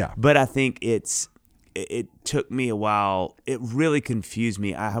 Yeah. But I think it took me a while. It really confused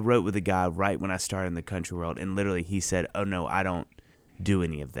me. I wrote with a guy right when I started in the country world, and literally he said, "Oh no, I don't do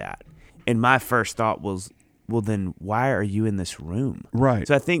any of that." And my first thought was, well, then why are you in this room? Right.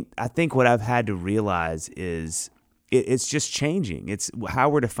 So I think what I've had to realize is it's just changing. It's how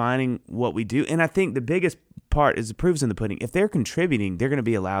we're defining what we do. And I think the biggest part is the proof's in the pudding. If they're contributing, they're going to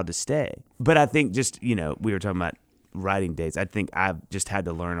be allowed to stay. But I think just, we were talking about writing dates. I think I've just had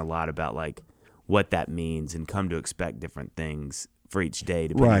to learn a lot about like what that means and come to expect different things for each day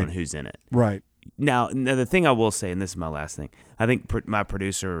depending on who's in it. Right. Now, the thing I will say, and this is my last thing, I think my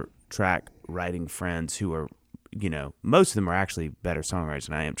producer track writing friends who are, most of them are actually better songwriters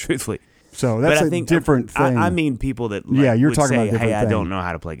than I am, truthfully. So that's a different thing. I mean people that you're would talking say, about a different hey, I thing. don't know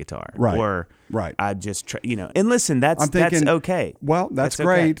how to play guitar. Right. Or right. I just, and listen, that's okay. Well, that's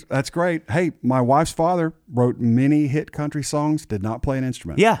great. Okay. That's great. Hey, my wife's father wrote many hit country songs, did not play an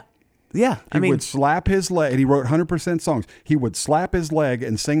instrument. Yeah. Yeah. He would slap his leg, and he wrote 100% songs. He would slap his leg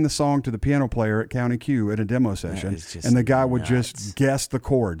and sing the song to the piano player at County Q in a demo session, and the guy would just guess the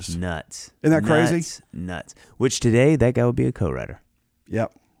chords. Nuts. Isn't that crazy? Nuts. Which today, that guy would be a co-writer.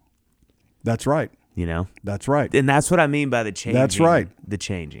 Yep. That's right. That's right. And that's what I mean by the changing. That's right. The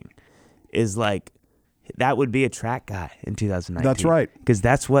changing is like, that would be a track guy in 2019. That's right. Because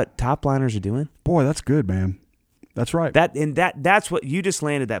that's what top liners are doing. Boy, that's good, man. That's right. That's what you just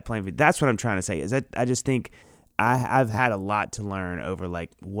landed that plane. That's what I'm trying to say is that I just think I've had a lot to learn over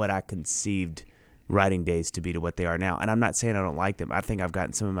like what I conceived writing days to be to what they are now. And I'm not saying I don't like them. I think I've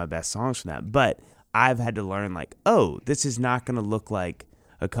gotten some of my best songs from that. But I've had to learn like, oh, this is not going to look like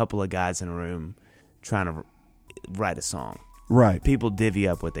a couple of guys in a room trying to write a song. Right. People divvy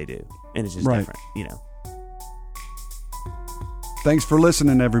up what they do, and it's just different, Thanks for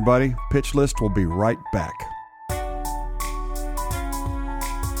listening, everybody. Pitch List will be right back.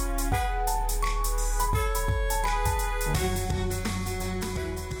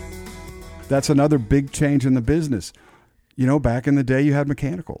 That's another big change in the business. Back in the day, you had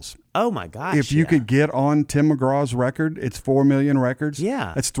mechanicals. Oh, my gosh. If you could get on Tim McGraw's record, it's 4 million records.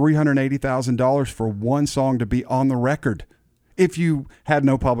 Yeah. That's $380,000 for one song to be on the record. if you had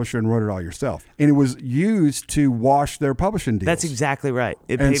no publisher and wrote it all yourself. And it was used to wash their publishing deals. That's exactly right.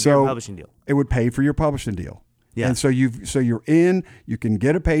 It And paid for your publishing deal. It would pay for your publishing deal. Yeah. And so you're in, you can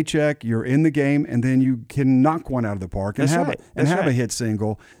get a paycheck, you're in the game, and then you can knock one out of the park and have a hit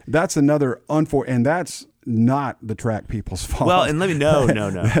single. That's another and that's not the track people's fault. Well, and let me no.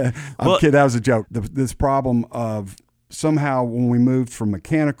 I'm kidding. That was a joke. This problem of somehow when we moved from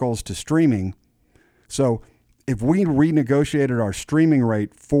mechanicals to streaming, so if we renegotiated our streaming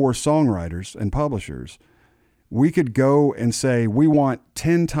rate for songwriters and publishers, we could go and say we want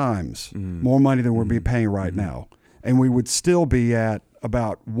 10 times more money than we're be paying right now, and we would still be at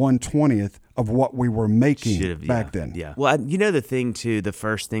about 1/20th of what we were making back then. Yeah. Well, the thing too, the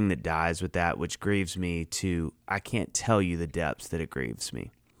first thing that dies with that, which grieves me to, I can't tell you the depths that it grieves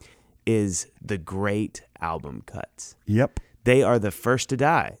me, is the great album cuts. Yep. They are the first to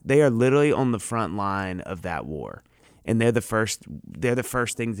die. They are literally on the front line of that war. And they're the first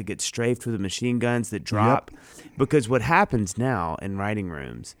things that get strafed with the machine guns that drop. Yep. Because what happens now in writing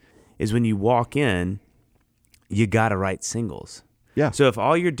rooms is when you walk in, you got to write singles. Yeah. So if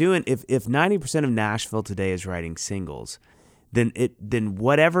all you're doing, if 90% of Nashville today is writing singles, then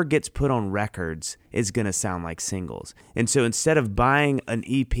whatever gets put on records is going to sound like singles. And so instead of buying an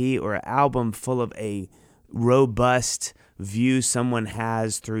EP or an album full of a robust view someone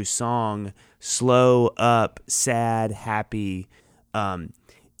has through song, slow, up, sad, happy,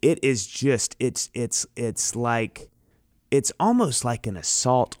 it is just it's like, it's almost like an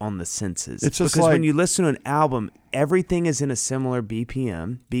assault on the senses. It's just because like, when you listen to an album, everything is in a similar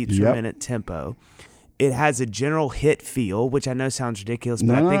BPM, beats per minute tempo. It has a general hit feel, which I know sounds ridiculous,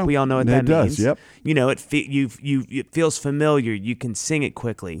 but I think we all know what that means. Yep. It feels familiar. You can sing it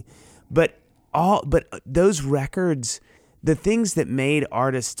quickly, but those records, the things that made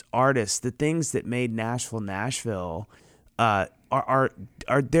artists, the things that made Nashville, are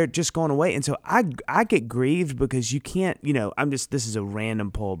they're just going away. And so I get grieved because you can't, this is a random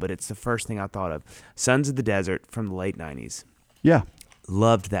poll, but it's the first thing I thought of. Sons of the Desert from the late 90s. Yeah.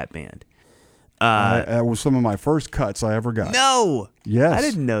 Loved that band. That was some of my first cuts I ever got. No. Yes. I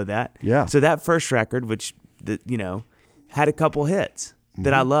didn't know that. Yeah. So that first record, which, had a couple hits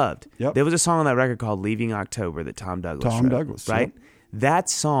that I loved. Yep. There was a song on that record called Leaving October that Tom Douglas wrote, right? Yep. That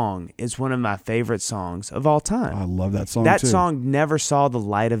song is one of my favorite songs of all time. I love that song, That too. song never saw the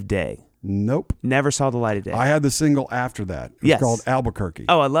light of day. Nope. Never saw the light of day. I had the single after that. It was called Albuquerque.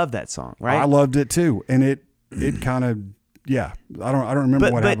 Oh, I love that song, right? I loved it, too. And it kind of, I don't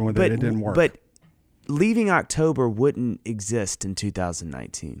remember what happened with it. It didn't work. But Leaving October wouldn't exist in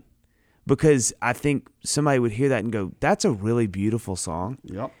 2019 because I think somebody would hear that and go, that's a really beautiful song.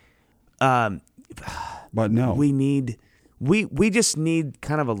 Yep. But no. We just need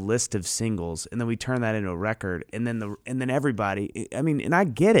kind of a list of singles, and then we turn that into a record, and then everybody. I mean, and I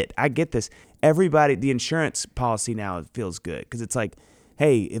get it. I get this. Everybody, the insurance policy now feels good because it's like,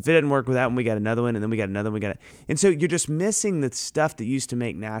 hey, if it didn't work with that one, we got another one, and then we got another one. And so you're just missing the stuff that used to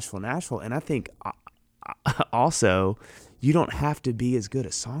make Nashville. And I think also you don't have to be as good a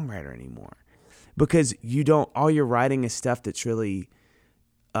songwriter anymore because all your writing is stuff that's really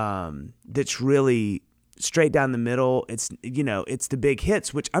straight down the middle. It's the big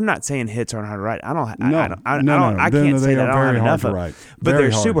hits, which I'm not saying hits aren't hard to write. I can't say that I don't have enough of, but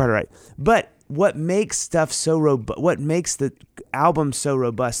they're super hard to write. But what makes stuff so robust, what makes the album so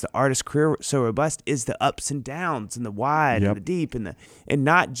robust, the artist's career so robust, is the ups and downs and the wide and the deep and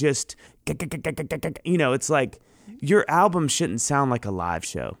not just it's like your album shouldn't sound like a live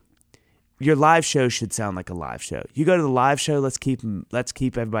show. Your live show should sound like a live show. You go to the live show, let's keep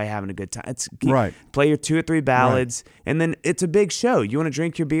everybody having a good time. Play your 2 or 3 ballads, and then it's a big show. You want to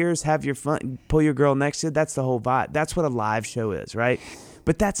drink your beers, have your fun, pull your girl next to you. That's the whole vibe. That's what a live show is, right?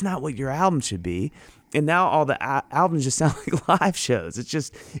 But that's not what your album should be. And now all the albums just sound like live shows. It's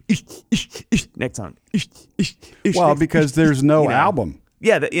just next song. Well, because there's no album.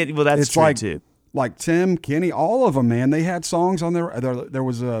 Yeah, that's it's true like, too. Like Tim, Kenny, all of them, man. They had songs on there. There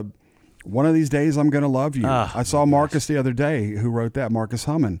was a One of These Days I'm Gonna Love You. I saw Marcus the other day who wrote that, Marcus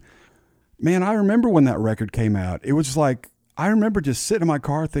Hummin. Man, I remember when that record came out. It was like, I remember just sitting in my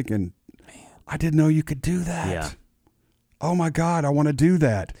car thinking, I didn't know you could do that. Yeah. Oh my God, I want to do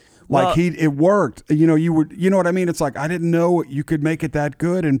that. Like it worked. You know what I mean? It's like, I didn't know you could make it that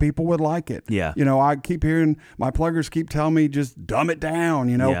good and people would like it. Yeah. I keep hearing my pluggers keep telling me just dumb it down,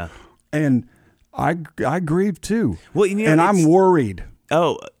 Yeah. And I grieve too. Well, I'm worried.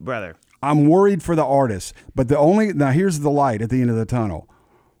 Oh, brother. I'm worried for the artists, but now here's the light at the end of the tunnel.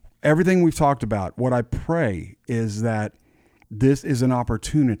 Everything we've talked about, what I pray is that this is an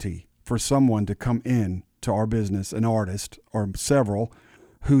opportunity for someone to come in to our business an artist or several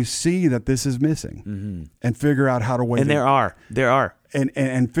who see that this is missing and figure out how to And there are.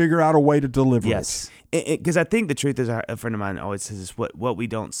 and figure out a way to deliver Yes. Because I think the truth is, a friend of mine always says, is what we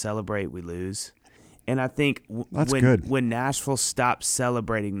don't celebrate, we lose. And I think when Nashville stops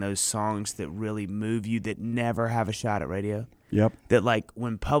celebrating those songs that really move you, that never have a shot at radio, Yep. that like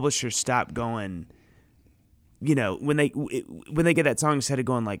when publishers stop going, you know, when they get that song instead of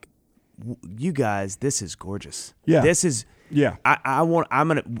going like, you guys, this is gorgeous. Yeah. This is. Yeah.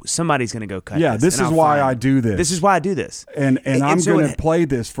 Somebody's gonna go cut. Yeah, this is why I do this. This is why I do this. And I'm so going to play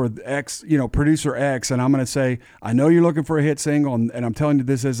this for X, producer X, and I'm going to say, I know you're looking for a hit single, and I'm telling you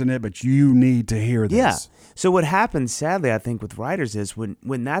this isn't it, but you need to hear this. Yeah. So what happens, sadly, I think, with writers is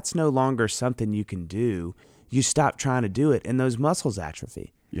when that's no longer something you can do, you stop trying to do it, and those muscles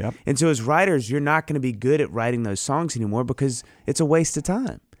atrophy. Yep. And so as writers, you're not going to be good at writing those songs anymore because it's a waste of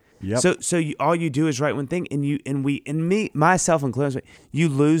time. Yep. So all you do is write one thing, and myself included, you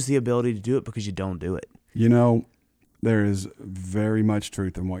lose the ability to do it because you don't do it. There is very much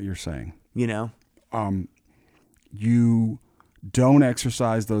truth in what you're saying. You don't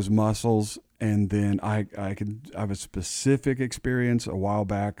exercise those muscles, and then I have a specific experience a while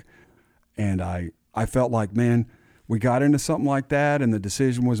back, and I felt like, man, we got into something like that, and the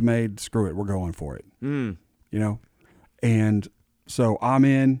decision was made. Screw it, we're going for it. And so I'm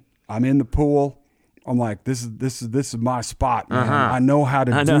in the pool. I'm like, this is my spot, man. I know how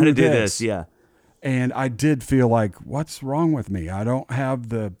to do this. Yeah. And I did feel like, what's wrong with me? I don't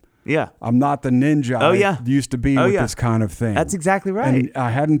have I'm not the ninja I used to be with this kind of thing. That's exactly right. And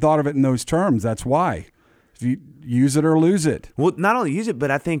I hadn't thought of it in those terms. That's why. If you use it or lose it. Well, not only use it, but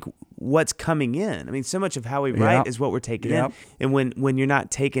I think what's coming in. I mean, so much of how we write is what we're taking in. And when you're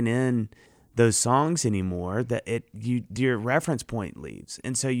not taking in those songs anymore, that your reference point leaves,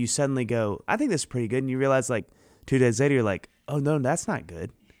 and so you suddenly go, I think this is pretty good, and you realize like 2 days later you're like, oh no, that's not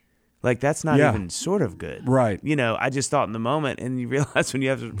good, like that's not even sort of good, right? I just thought in the moment, and you realize when you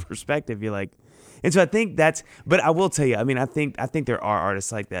have perspective, you're like, and so I think that's, but I will tell you, I mean, I think there are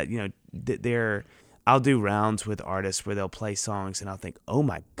artists like that, I'll do rounds with artists where they'll play songs and I'll think, oh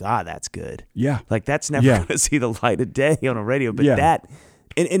my God, that's good, like that's never going to see the light of day on a radio, but that.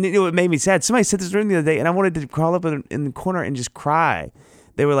 And it made me sad. Somebody said this room the other day, and I wanted to crawl up in the corner and just cry.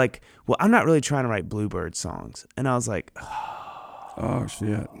 They were like, well, I'm not really trying to write Bluebird songs. And I was like, oh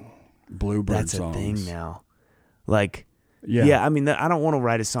shit. Bluebird that's songs. That's a thing now. Like, yeah, I mean, I don't want to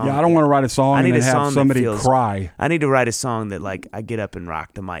write a song. Yeah, I don't want to write a song and then have somebody cry. I need to write a song that, like, I get up and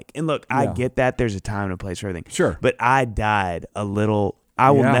rock the mic. And look, I get that. There's a time and a place for everything. Sure. But I died a little.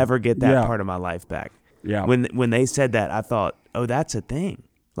 I will never get that part of my life back. Yeah. When they said that, I thought, oh, that's a thing.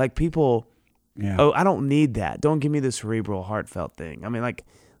 Like people, oh, I don't need that. Don't give me the cerebral, heartfelt thing. I mean, like,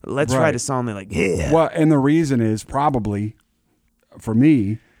 let's write a song that, like, Well, and the reason is probably, for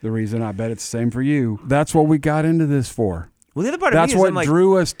me, the reason, I bet it's the same for you, that's what we got into this for. Well, the other part that's of me is what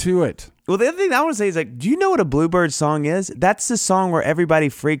drew us to it. Well, the other thing I want to say is, like, do you know what a Bluebird song is? That's the song where everybody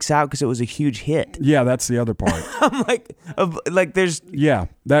freaks out because it was a huge hit. Yeah, that's the other part. I'm like, there's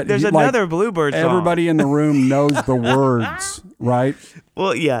another Bluebird song. Everybody in the room knows the words, right?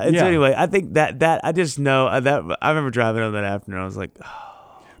 Well, yeah. And so anyway, I think that I just know that I remember driving on that afternoon. I was like,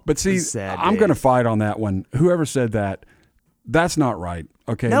 oh, but see, I'm going to fight on that one. Whoever said that, that's not right.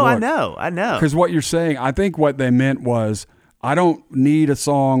 Okay. No, look, I know. Because what you're saying, I think what they meant was, I don't need a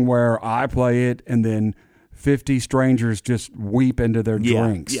song where I play it and then 50 strangers just weep into their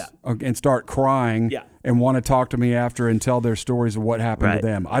drinks and start crying and want to talk to me after and tell their stories of what happened to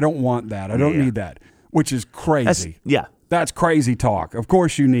them. I don't want that. I don't need that, which is crazy. That's crazy talk. Of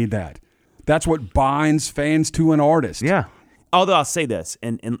course you need that. That's what binds fans to an artist. Yeah. Although I'll say this,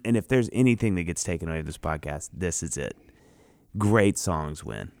 and if there's anything that gets taken away with this podcast, this is it. Great songs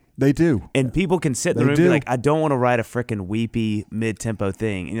win. They do. And people can sit in the room and be like, I don't want to write a freaking weepy mid-tempo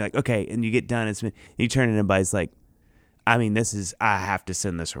thing. And you're like, okay. And you get done. And you turn it in, and everybody's like, I mean, I have to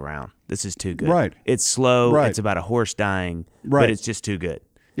send this around. This is too good. Right. It's slow. Right. It's about a horse dying. Right. But it's just too good.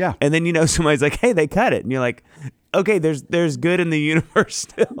 Yeah. And then, somebody's like, hey, they cut it. And you're like, okay, there's good in the universe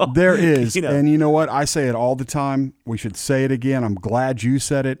still. There is. And you know what? I say it all the time. We should say it again. I'm glad you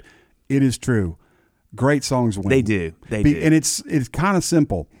said it. It is true. Great songs win. They do. They do. And it's kind of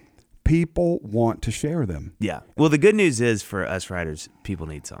simple. People want to share them. Yeah. Well, the good news is for us writers, people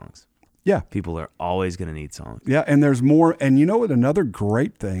need songs. Yeah. People are always going to need songs. Yeah. And there's more. And you know what? Another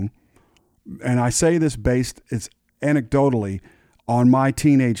great thing, and I say this it's anecdotally on my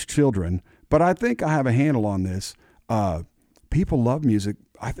teenage children, but I think I have a handle on this. People love music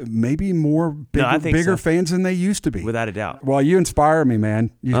maybe more I think bigger so. fans than they used to be. Without a doubt. Well, you inspire me,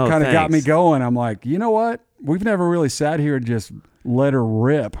 man. You kind of got me thanks. going. I'm like, you know what? We've never really sat here and just let her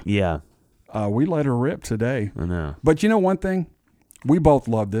rip. Yeah, We let her rip today. I know. But you know one thing? We both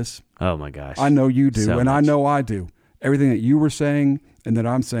love this. Oh my gosh. I know you do, So and I much. know I do. Everything that you were saying and that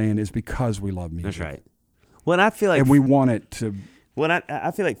I'm saying is because we love music. That's right. Well, and I feel like And we want it to,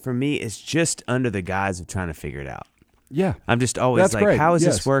 I feel like for me, it's just under the guise of trying to figure it out. yeah. I'm just always That's like, great. how is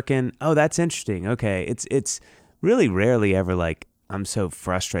Yes. this working? Oh, that's interesting. Okay. It's really rarely ever like, I'm so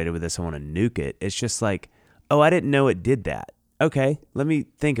frustrated with this, I want to nuke it. It's just like, oh, I didn't know it did that. Okay, let me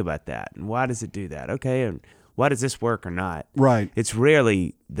think about that. And why does it do that? Okay, and why does this work or not? Right. It's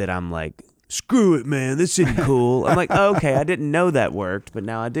rarely that I'm like, screw it, man, this isn't cool. I'm like, oh, okay, I didn't know that worked, but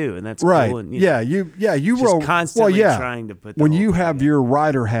now I do, and that's Right. cool. And, You just roll constantly trying to put the when whole you thing have together. your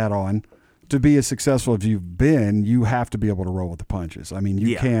writer hat on, to be as successful as you've been, you have to be able to roll with the punches. I mean, you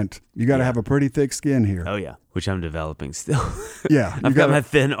Yeah. can't. You got to have a pretty thick skin here. Oh yeah, which I'm developing still. Yeah, you I've got gotta- my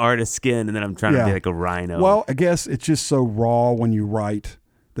thin artist skin, and then I'm trying to Yeah. be like a rhino. Well, I guess it's just so raw when you write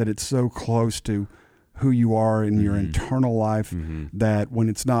that it's so close to who you are in your internal life that when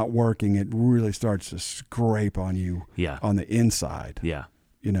it's not working, it really starts to scrape on you Yeah. on the inside. Yeah.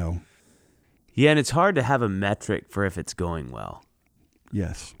 You know, Yeah, and it's hard to have a metric for if it's going well.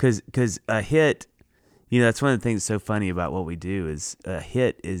 yes. Because a hit, that's one of the things that's so funny about what we do is a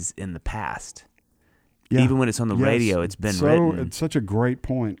hit is in the past. Yeah. Even when it's on the Yes. radio, it's been so, written. It's such a great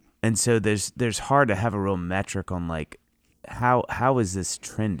point. And so there's hard to have a real metric on like how is this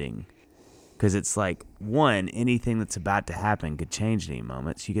trending? Because it's like, one, anything that's about to happen could change at any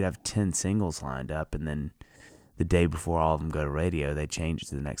moment. So you could have 10 singles lined up, and then the day before all of them go to radio, they change it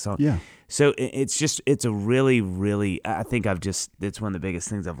to the next song. Yeah. So it's a really, really, I think it's one of the biggest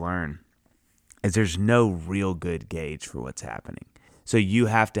things I've learned is there's no real good gauge for what's happening. So you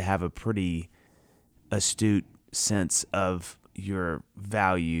have to have a pretty astute sense of your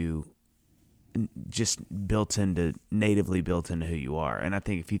value just natively built into who you are. And I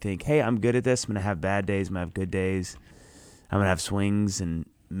think if you think, hey, I'm good at this, I'm going to have bad days, I'm going to have good days, I'm going to have swings and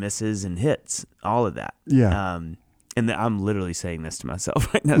misses and hits, all of that. Yeah. And I'm literally saying this to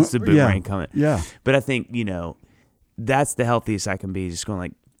myself right now. It's a big brain comment. Yeah. But I think, that's the healthiest I can be, just going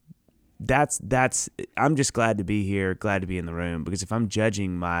like, that's I'm just glad to be here, glad to be in the room, because if I'm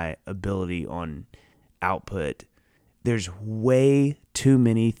judging my ability on output, there's way too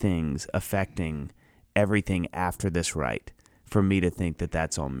many things affecting everything after this right for me to think that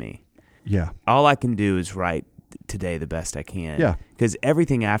that's on me. Yeah. All I can do is write today the best I can. Yeah. Because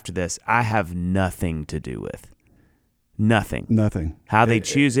everything after this, I have nothing to do with. Nothing. Nothing. How they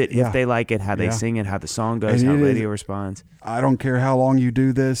choose it, yeah. if they like it, how they Yeah. sing it, how the song goes, And how it is- radio responds. I don't care how long you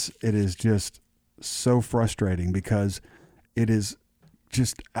do this. It is just so frustrating because it is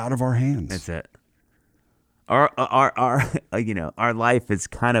just out of our hands. That's it. Our our life is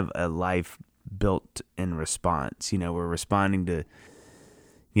kind of a life built in response. We're responding to,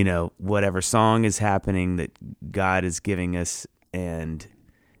 whatever song is happening that God is giving us, and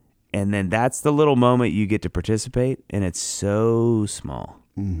then that's the little moment you get to participate, and it's so small.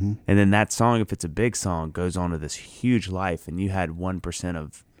 Mm-hmm. And then that song, if it's a big song, goes on to this huge life, and you had 1%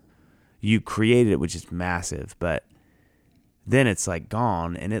 of, you created it, which is massive, but then it's like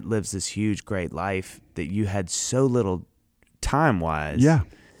gone, and it lives this huge, great life that you had so little time-wise. Yeah.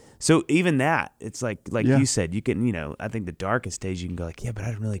 So even that, it's like Yeah. you said, you can, I think the darkest days you can go like, yeah, but I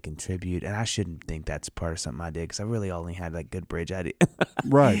didn't really contribute, and I shouldn't think that's part of something I did because I really only had like good bridge idea.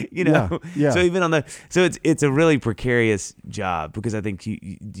 Right. Yeah. Yeah. So even so it's a really precarious job because I think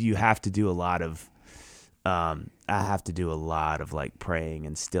you have to do a lot of, I have to do a lot of like praying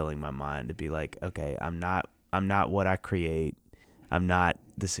and stilling my mind to be like, okay, I'm not what I create. I'm not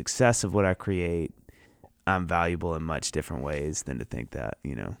the success of what I create. I'm valuable in much different ways than to think that,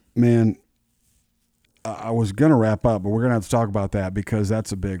 Man, I was going to wrap up, but we're going to have to talk about that because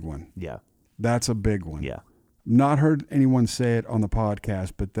that's a big one. Yeah. That's a big one. Yeah. Not heard anyone say it on the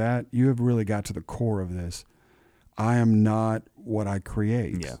podcast, but that you have really got to the core of this. I am not what I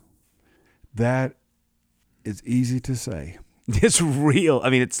create. Yeah. That is easy to say. It's real. I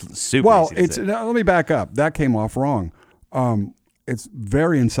mean, it's super Well, easy to say. now, let me back up. That came off wrong. It's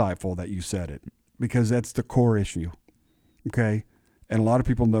very insightful that you said it because that's the core issue. Okay. And a lot of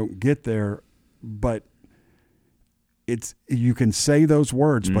people don't get there, but you can say those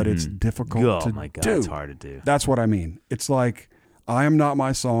words, but it's difficult to Oh my God, do. it's hard to do. That's what I mean. It's like, I am not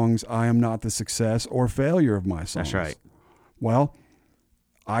my songs. I am not the success or failure of my songs. That's right. Well,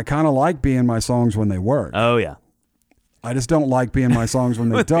 I kind of like being my songs when they work. Oh yeah. I just don't like being my songs when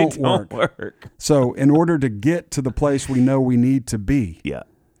they don't work. So in order to get to the place we know we need to be, Yeah.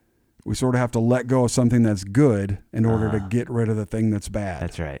 We sort of have to let go of something that's good in order to get rid of the thing that's bad.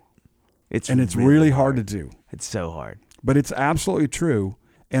 That's right. It's really hard to do. It's so hard. But it's absolutely true.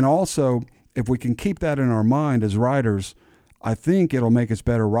 And also, if we can keep that in our mind as writers, I think it'll make us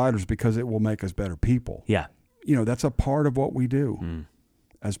better writers because it will make us better people. Yeah. You know, that's a part of what we do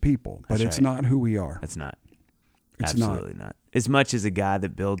as people, but it's not who we are. It's not. It's Absolutely not. As much as a guy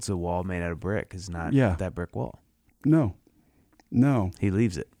that builds a wall made out of brick is not that brick wall. No. He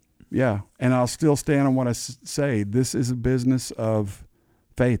leaves it. Yeah. And I'll still stand on what I say. This is a business of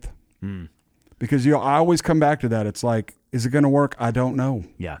faith. Because I always come back to that. It's like, is it going to work? I don't know.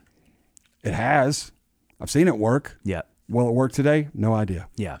 Yeah. It has. I've seen it work. Yeah. Will it work today? No idea.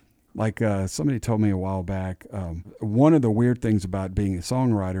 Yeah. Like somebody told me a while back, one of the weird things about being a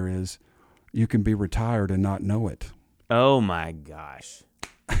songwriter is you can be retired and not know it. Oh my gosh.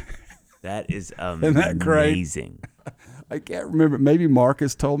 That is amazing. Isn't that great? I can't remember. Maybe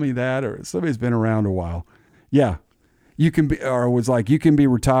Marcus told me that, or somebody's been around a while. Yeah. You can be, or it was like, you can be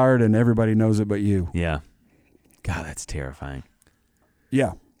retired and everybody knows it but you. Yeah. God, that's terrifying.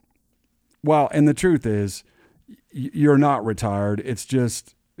 Yeah. Well, and the truth is, you're not retired. It's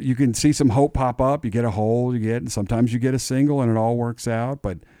just, you can see some hope pop up. You get a hole, and sometimes you get a single and it all works out,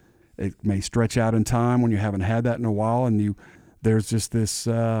 but it may stretch out in time when you haven't had that in a while. And there's just this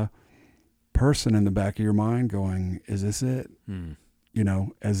person in the back of your mind going, is this it? You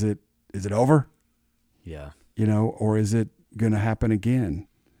know, is it over? Yeah. You know, or is it going to happen again?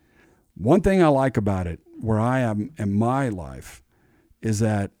 One thing I like about it, where I am in my life, is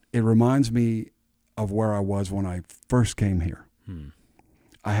that it reminds me of where I was when I first came here.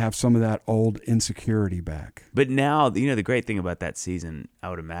 I have some of that old insecurity back. But now, you know, the great thing about that season, I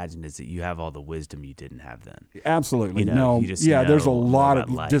would imagine, is that you have all the wisdom you didn't have then. Absolutely. You know, There's a lot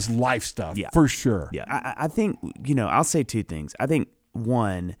of life. Just life stuff, for sure. Yeah. I think, you know, I'll say two things. I think,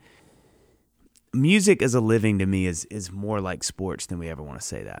 one, music as a living to me is more like sports than we ever want to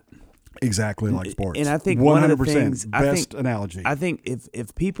say that. Exactly like sports. And I think 100%, one of the things, best analogy. I think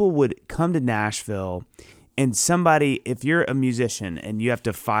if people would come to Nashville and if you're a musician and you have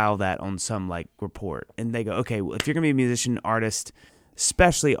to file that on some like report and they go, okay, well, if you're going to be a musician, artist,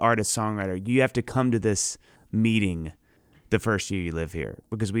 especially artist, songwriter, you have to come to this meeting the first year you live here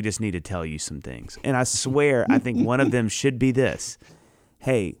because we just need to tell you some things. And I swear, I think one of them should be this.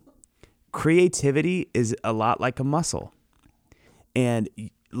 Hey, creativity is a lot like a muscle. And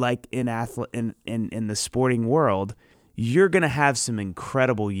like in the sporting world, you're going to have some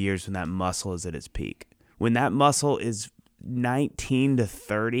incredible years when that muscle is at its peak. When that muscle is 19 to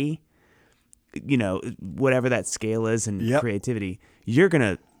 30, you know, whatever that scale is in creativity, you're going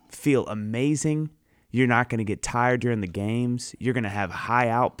to feel amazing. You're not going to get tired during the games. You're going to have high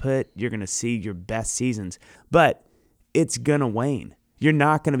output. You're going to see your best seasons. But it's going to wane. You're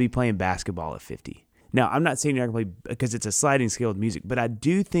not going to be playing basketball at 50. Now, I'm not saying you're not going to play because it's a sliding scale with music, but I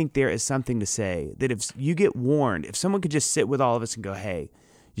do think there is something to say that if you get warned, if someone could just sit with all of us and go, hey,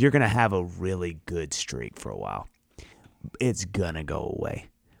 you're going to have a really good streak for a while, it's going to go away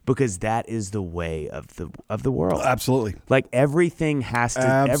because that is the way of the world. Absolutely. Like everything has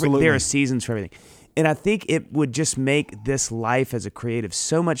to, there are seasons for everything. And I think it would just make this life as a creative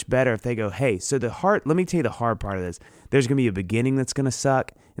so much better if they go, hey, so let me tell you the hard part of this. There's going to be a beginning that's going to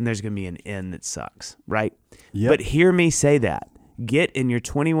suck, and there's going to be an end that sucks, right? Yep. But hear me say that. Get in your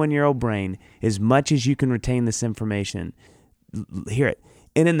 21-year-old brain as much as you can retain this information. Hear it.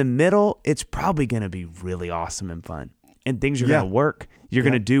 And in the middle, it's probably going to be really awesome and fun. And things are going to work. You're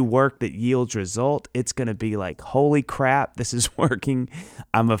going to do work that yields result. It's going to be like, holy crap, this is working.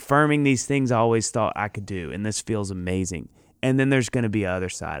 I'm affirming these things I always thought I could do, and this feels amazing. And then there's going to be the other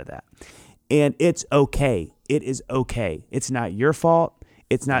side of that. And it's okay. It is okay. It's not your fault.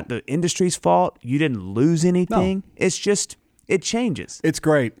 It's not the industry's fault. You didn't lose anything. No. It's just, it changes. It's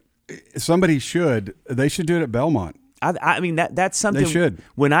great. They should do it at Belmont. I mean, that's something. They should.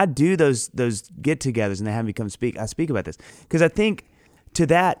 When I do those get-togethers and they have me come speak, I speak about this. Because I think to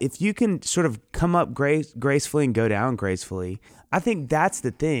that, if you can sort of come up gracefully and go down gracefully, I think that's the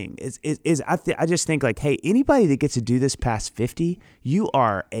thing. I just think like, hey, anybody that gets to do this past 50, you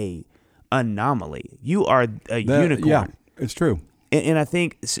are a anomaly. You are a unicorn. Yeah, it's true. And I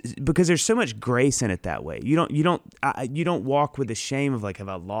think because there's so much grace in it that way. You don't walk with the shame of like, have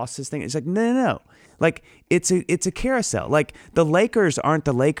I lost this thing? It's like, no. Like it's a carousel. Like the Lakers aren't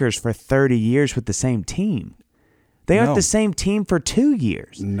the Lakers for 30 years with the same team. They aren't the same team for 2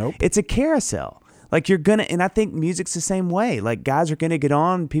 years. Nope. It's a carousel. Like and I think music's the same way. Like guys are gonna get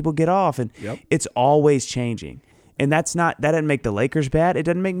on, people get off, and it's always changing. And that doesn't make the Lakers bad. It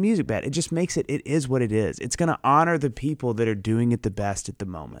doesn't make music bad. It just makes it is what it is. It's going to honor the people that are doing it the best at the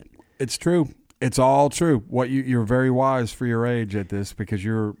moment. It's true. It's all true. You're very wise for your age at this because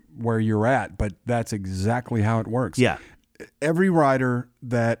you're where you're at, but that's exactly how it works. Yeah. Every writer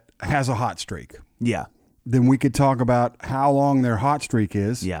that has a hot streak, Yeah. then we could talk about how long their hot streak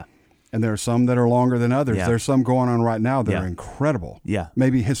is. Yeah. And there are some that are longer than others. Yeah. There's some going on right now that Yeah. are incredible. Yeah.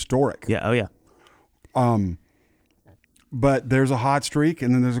 Maybe historic. Yeah. Oh, yeah. But there's a hot streak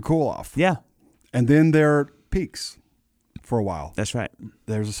and then there's a cool off. Yeah. And then there are peaks for a while. That's right.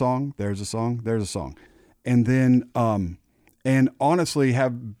 There's a song, there's a song, there's a song. And then, and honestly,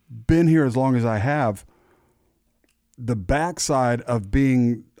 have been here as long as I have, the backside of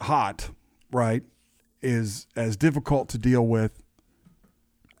being hot, right, is as difficult to deal with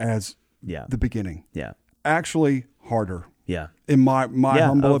as Yeah. the beginning. Yeah. Actually, harder. Yeah. In my Yeah.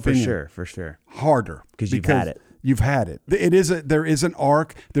 humble Oh, opinion. for sure. Harder. 'Cause you've had it. You've had it. There is an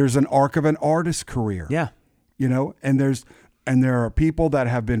arc. There's an arc of an artist's career. Yeah. You know, and there are people that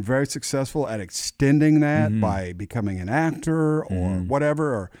have been very successful at extending that by becoming an actor or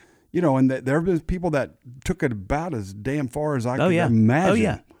whatever, or you know, and there have been people that took it about as damn far as I could imagine. Oh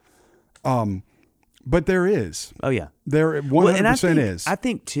yeah. But there is. Oh yeah. There 100% is. I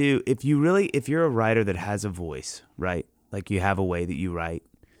think too, if you're a writer that has a voice, right? Like you have a way that you write,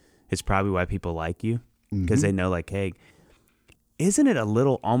 it's probably why people like you because they know, like, hey, isn't it a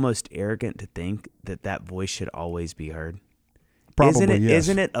little almost arrogant to think that voice should always be heard? Probably, yes.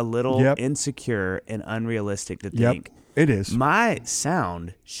 Isn't it a little insecure and unrealistic to think? It is. My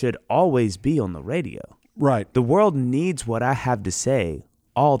sound should always be on the radio. Right. The world needs what I have to say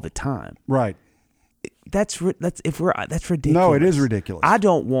all the time. Right. That's ridiculous. No, it is ridiculous. I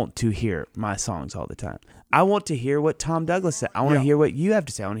don't want to hear my songs all the time. I want to hear what Tom Douglas said. I want to hear what you have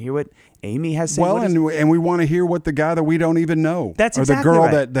to say. I want to hear what Amy has to say. Well, and we want to hear what the guy that we don't even know, That's or exactly the girl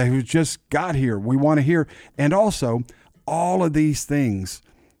right. that who just got here, we want to hear. And also, all of these things,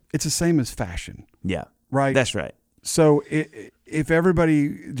 it's the same as fashion, Yeah. right? That's right. So if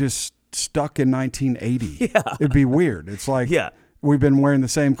everybody just stuck in 1980, it'd be weird. It's like we've been wearing the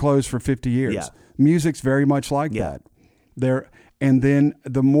same clothes for 50 years. Yeah. Music's very much like that. And then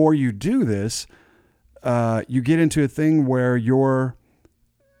the more you do this, you get into a thing where your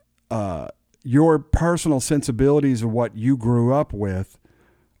personal sensibilities of what you grew up with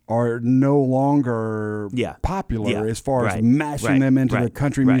are no longer popular as far as mashing them into the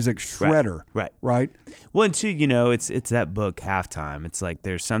country music shredder. Right. Well, and two, you know, it's that book Halftime. It's like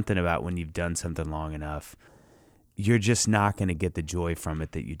there's something about when you've done something long enough, you're just not going to get the joy from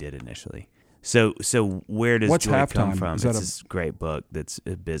it that you did initially. So where does What's joy Halftime? come from? Is It's that this great book that's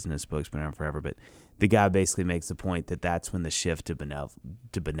a business book. It's been around forever, but the guy basically makes the point that that's when the shift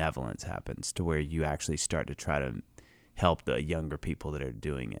to benevolence happens, to where you actually start to try to help the younger people that are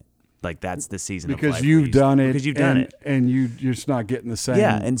doing it. Like that's the season of life because you've done it. Because you've done it, and you're just not getting the same.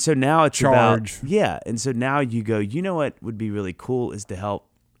 Yeah, and so now it's charge. and so now you go. You know what would be really cool is to help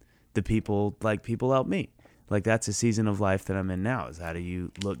the people like people help me. Like that's a season of life that I'm in now. Is how do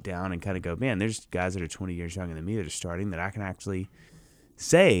you look down and kind of go, man, there's guys that are 20 years younger than me that are starting that I can actually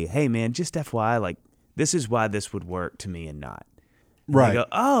say, hey, man, just FYI, like this is why this would work to me and not. And Right. you go,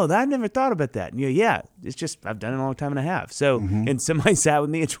 oh, I never thought about that. And you go, yeah, it's just I've done it a long time and a half. So, and somebody sat with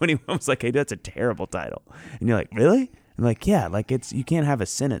me at 21 was like, hey, that's a terrible title. And you're like, really? I'm like, yeah, like you can't have a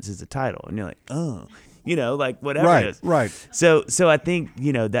sentence as a title. And you're like, oh. You know, like whatever it is. Right. So I think,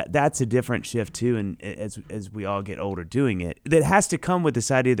 you know, that's a different shift too, and as we all get older doing it, that has to come with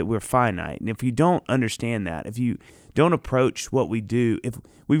this idea that we're finite. And if you don't understand that, if you don't approach what we do, if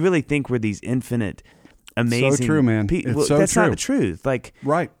we really think we're these infinite, amazing So true, man. It's so that's true. not the truth. Like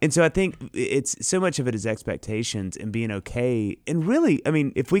Right. And so I think it's so much of it is expectations and being okay. And really, I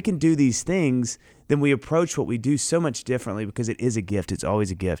mean, if we can do these things, then we approach what we do so much differently because it is a gift. It's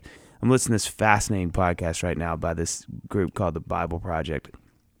always a gift. I'm listening to this fascinating podcast right now by this group called the Bible Project,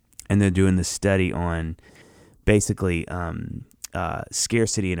 and they're doing this study on basically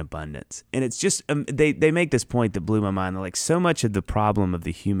scarcity and abundance. And it's just they make this point that blew my mind. They're like, so much of the problem of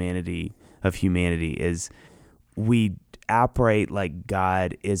the humanity is we operate like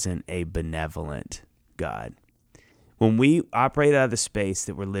God isn't a benevolent God. When we operate out of the space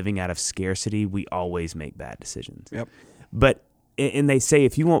that we're living out of scarcity, we always make bad decisions. Yep. But and they say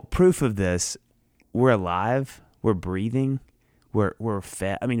if you want proof of this, we're alive, we're breathing, we're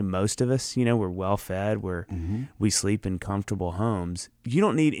fed. I mean, most of us, you know, we're well fed, we sleep in comfortable homes. You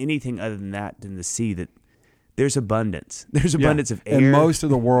don't need anything other than that than to see that there's abundance. There's abundance of air. And most of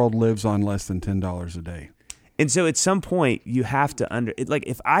the world lives on less than $10 a day. And so at some point you have to like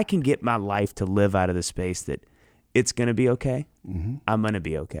if I can get my life to live out of the space that it's going to be okay, I'm going to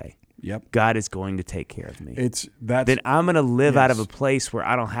be okay. Yep. God is going to take care of me. That's then I'm going to live out of a yes. place where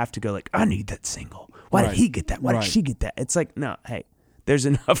I don't have to go like, I need that single. Why Right. did he get that? Why Right. did she get that? It's like, no, hey, there's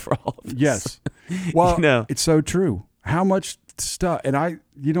enough for all of us. Yes. Well, know? it's so true. How much stuff, and I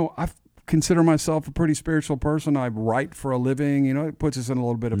consider myself a pretty spiritual person. I write for a living. It puts us in a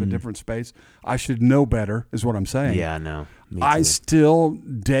little bit of a different space. I should know better, is what I'm saying. Yeah, I know. Me I too. still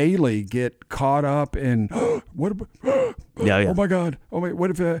daily get caught up in what? Yeah. Oh my God! Oh my!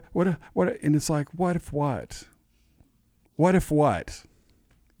 What if? What? And it's like, what if what? What if what?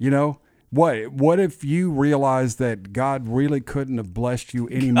 What if you realize that God really couldn't have blessed you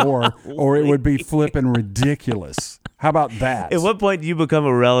anymore, or it would be flipping ridiculous? How about that? At what point do you become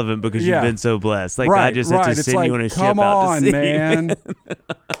irrelevant because Yeah. you've been so blessed? Like right, God just had to It's send like, you on a ship come out on, to sea. man.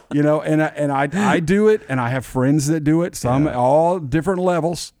 And I do it, and I have friends that do it. Some all different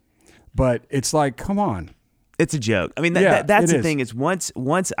levels, but it's like, come on. It's a joke. I mean, Yeah, that's it the is. thing is once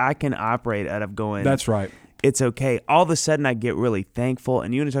I can operate out of going. That's right. It's okay. All of a sudden, I get really thankful,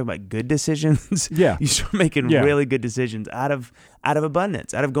 and you want to talk about good decisions? Yeah. You start making Yeah. really good decisions out of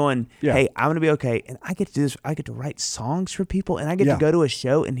abundance, out of going, Yeah. hey, I'm going to be okay, and I get to do this. I get to write songs for people, and I get Yeah. to go to a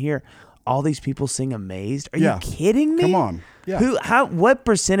show and hear all these people sing "Amazed." Are Yeah. you kidding me? Come on. Yeah. What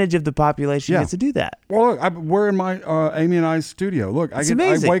percentage of the population Yeah. gets to do that? Well, look, we're in my Amy and I's studio. Look, I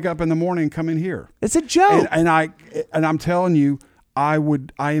amazing. wake up in the morning and come in here. It's a joke. And I'm telling you, I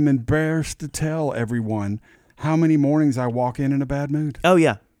am embarrassed to tell everyone how many mornings I walk in a bad mood Oh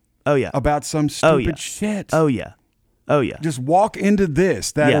yeah. about some stupid yeah. shit. Oh yeah. Just walk into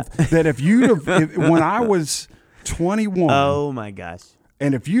this. Yeah. If when I was 21, Oh my gosh.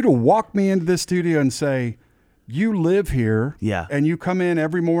 and if you'd have walked me into this studio and say, you live here, Yeah. and you come in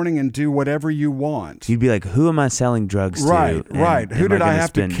every morning and do whatever you want. You'd be like, who am I selling drugs to? Right, And right. Who am did I gonna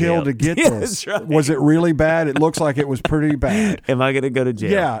have to spend kill jail? to get Yeah, this? that's right. Was it really bad? It looks like it was pretty bad. Am I going to go to jail?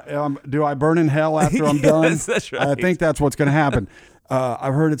 Yeah. Do I burn in hell after I'm done? Yes, that's right. I think that's what's going to happen.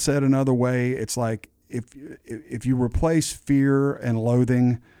 I've heard it said another way. It's like if you replace fear and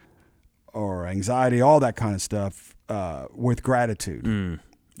loathing or anxiety, all that kind of stuff, with gratitude.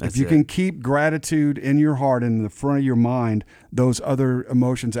 If you can keep gratitude in your heart and in the front of your mind, those other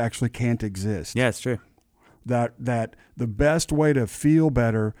emotions actually can't exist. Yeah, it's true. That the best way to feel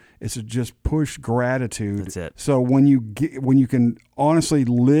better is to just push gratitude. That's it. So when you can honestly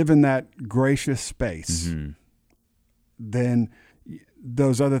live in that gracious space, Mm-hmm. then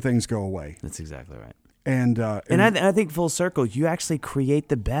those other things go away. That's exactly right. And I think full circle, you actually create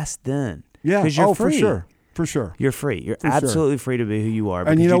the best then. yeah, 'Cause you're free. for sure. You're free. You're For sure. absolutely free to be who you are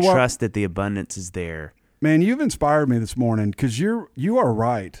because And you know what? trust that the abundance is there. Man, you've inspired me this morning because you are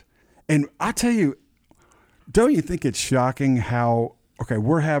right. And I tell you, don't you think it's shocking how, okay,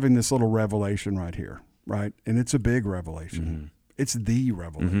 we're having this little revelation right here, right? And it's a big revelation. Mm-hmm. It's the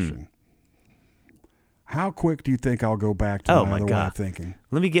revelation. How quick do you think I'll go back to Oh, my my other way God. of thinking?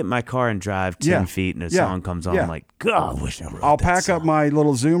 Let me get in my car and drive 10 Yeah. feet and a Yeah. song comes on. Yeah. I'm like, God, I wish I wrote I'll that pack up song. my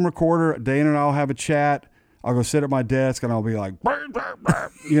little Zoom recorder. Dana and I'll have a chat. I'll go sit at my desk and I'll be like,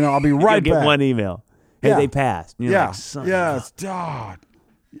 I'll be You'll right get back. one email. Hey, Yeah. they passed. And you're Yeah. like, son of Yeah. a- It's, God,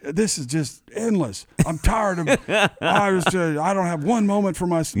 this is just endless. I'm tired of. I don't have one moment for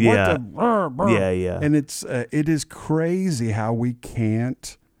my. Yeah. What the, Yeah. And it is crazy how we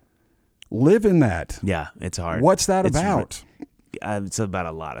can't live in that. Yeah, it's hard. What's that It's about? It's about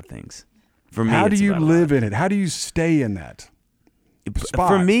a lot of things. For me, How do it's you about a lot. live in it? How do you stay in that? spot?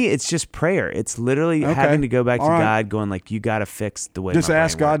 For me, it's just prayer. It's literally Okay. having to go back to All right. God, going like, "You got to fix the way." Just my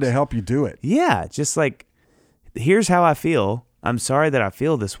ask brain God to works." help you do it. Yeah, just like, here's how I feel. I'm sorry that I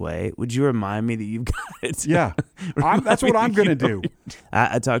feel this way. Would you remind me that you've got it? Yeah, that's what I'm going to do.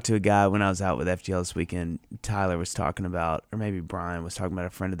 I talked to a guy when I was out with FGL this weekend. Tyler was talking about, or maybe Brian was talking about a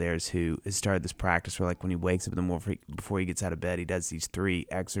friend of theirs who has started this practice where, like, when he wakes up in the morning before he gets out of bed, he does these 3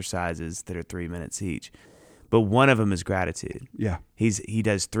 exercises that are 3 minutes each. But one of them is gratitude. Yeah. He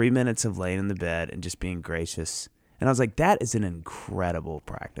does 3 minutes of laying in the bed and just being gracious. And I was like, that is an incredible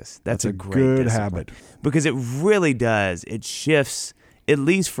practice. That's a great good discipline. habit. Because it really does. It shifts, at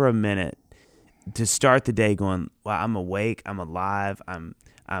least for a minute, to start the day going, wow, I'm awake, I'm alive,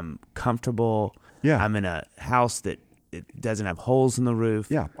 I'm comfortable. Yeah. I'm in a house that it doesn't have holes in the roof.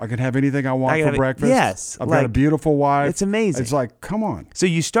 Yeah, I can have anything I want I can for have it- breakfast. yes, I've got a like, beautiful wife. it's amazing. It's like, come on. So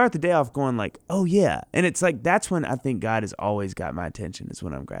you start the day off going like, oh yeah. And it's like, that's when I think God has always got my attention, is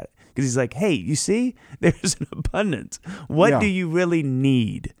when I'm grateful. Because he's like, hey, you see, there's an abundance. What Yeah. do you really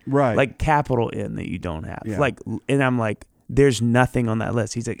need? Right. Like capital N that you don't have. Yeah. Like, and I'm like, there's nothing on that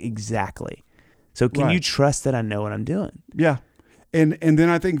list. He's like, exactly. So can you Right. trust that I know what I'm doing? Yeah. And then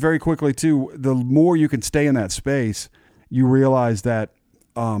I think very quickly too, the more you can stay in that space, you realize that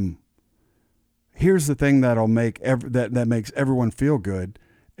here's the thing that'll make that makes everyone feel good,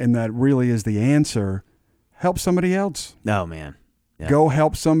 and that really is the answer. Help somebody else. Oh man. Yeah. Go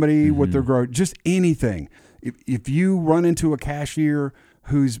help somebody with their growth. Just anything. If you run into a cashier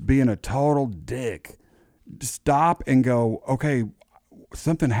who's being a total dick, stop and go, okay,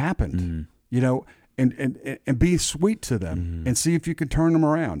 something happened, and be sweet to them and see if you can turn them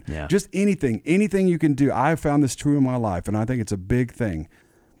around. Yeah. Just anything you can do. I've found this true in my life, and I think it's a big thing.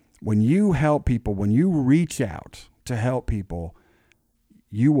 When you help people, when you reach out to help people,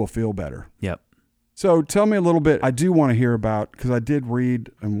 you will feel better. Yep. So tell me a little bit. I do want to hear about, because I did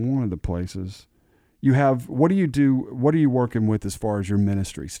read in one of the places, you have, what do you do? What are you working with as far as your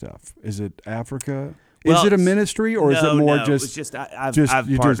ministry stuff? Is it Africa? Well, is it a ministry, or is it more just? It's just I've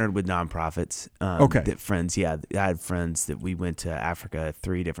partnered with nonprofits. Okay. That friends, I had friends that we went to Africa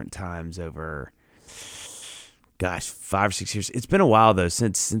 3 different times over, 5 or 6 years. It's been a while though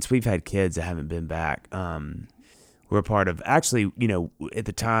since we've had kids. I haven't been back. We're a part of, actually, at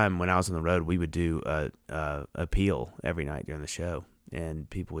the time when I was on the road, we would do a appeal every night during the show, and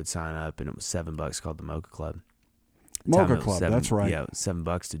people would sign up, and it was $7 called the Mocha Club. Mocha Club, that's right. Yeah,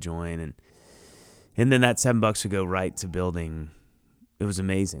 $7 to join, and then that $7 would go right to building. It was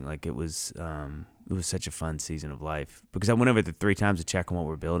amazing. Like it was such a fun season of life, because I went over there 3 times to check on what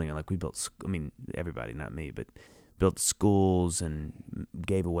we're building, and like we built. I mean, everybody, not me, but built schools and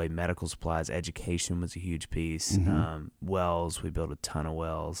gave away medical supplies. Education was a huge piece. Wells, we built a ton of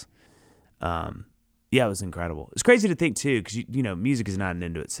wells. It was incredible. It's crazy to think too, because music is not an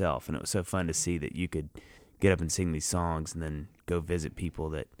end to itself, and it was so fun to see that you could get up and sing these songs and then go visit people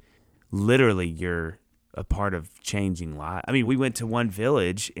that literally you're a part of changing lives. I mean, we went to one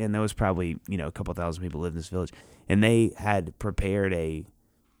village, and there was probably a couple thousand people live in this village, and they had prepared a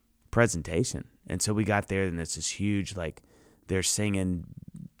presentation. And so we got there, and it's this huge, like, they're singing,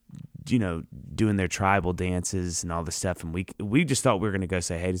 doing their tribal dances and all this stuff. And we just thought we were going to go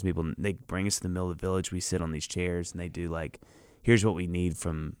say hey to some people. And they bring us to the middle of the village. We sit on these chairs, and they do like, here's what we need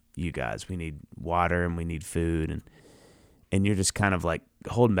from you guys. We need water, and we need food. And you're just kind of like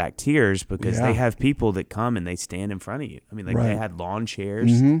holding back tears, because they have people that come and they stand in front of you. I mean, like they had lawn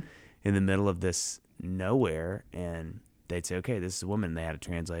chairs in the middle of this nowhere, and they'd say, okay, this is a woman. They had a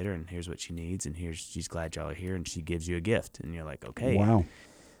translator, and here's what she needs, and she's glad y'all are here, and she gives you a gift. And you're like, okay. Wow.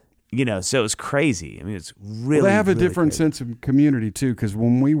 So it was crazy. I mean, it's really, they have a really different crazy. sense of community too, because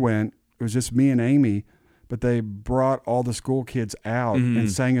when we went, it was just me and Amy, but they brought all the school kids out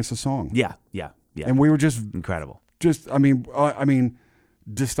and sang us a song. Yeah. And we were just incredible.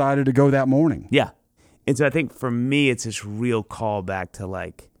 Decided to go that morning. Yeah. And so I think for me, it's this real call back to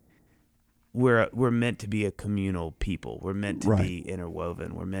like, we're meant to be a communal people. We're meant to be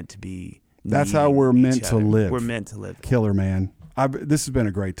interwoven. We're meant to be. That's how we're meant to live. We're meant to live. Killer, man. This has been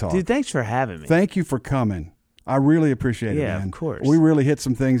a great talk. Dude, thanks for having me. Thank you for coming. I really appreciate it, man. Yeah, of course. We really hit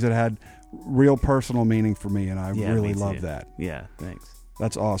some things that had real personal meaning for me, and I really love that. Yeah, thanks.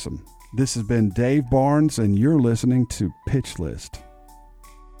 That's awesome. This has been Dave Barnes, and you're listening to Pitch List.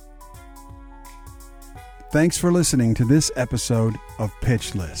 Thanks for listening to this episode of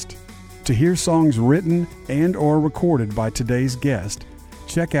Pitch List. To hear songs written and or recorded by today's guest,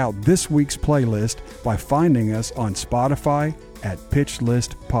 check out this week's playlist by finding us on Spotify at Pitch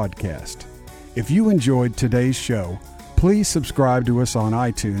List Podcast. If you enjoyed today's show, please subscribe to us on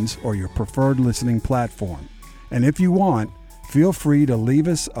iTunes or your preferred listening platform. And if you want, feel free to leave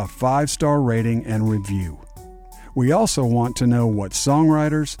us a 5-star rating and review. We also want to know what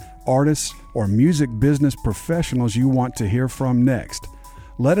songwriters, artists, or music business professionals you want to hear from next.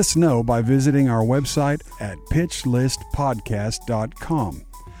 Let us know by visiting our website at pitchlistpodcast.com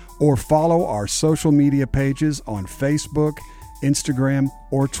or follow our social media pages on Facebook, Instagram,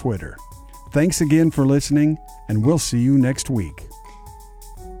 or Twitter. Thanks again for listening, and we'll see you next week.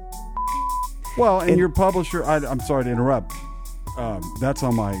 Well, and your publisher, I'm sorry to interrupt. That's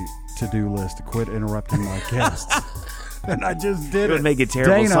on my to-do list, to quit interrupting my guests. And I just did it. It would make a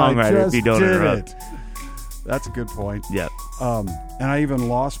terrible songwriter if you don't interrupt. That's a good point. Yep. And I even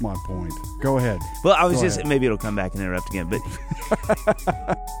lost my point. Go ahead. Well, maybe it'll come back and interrupt again, but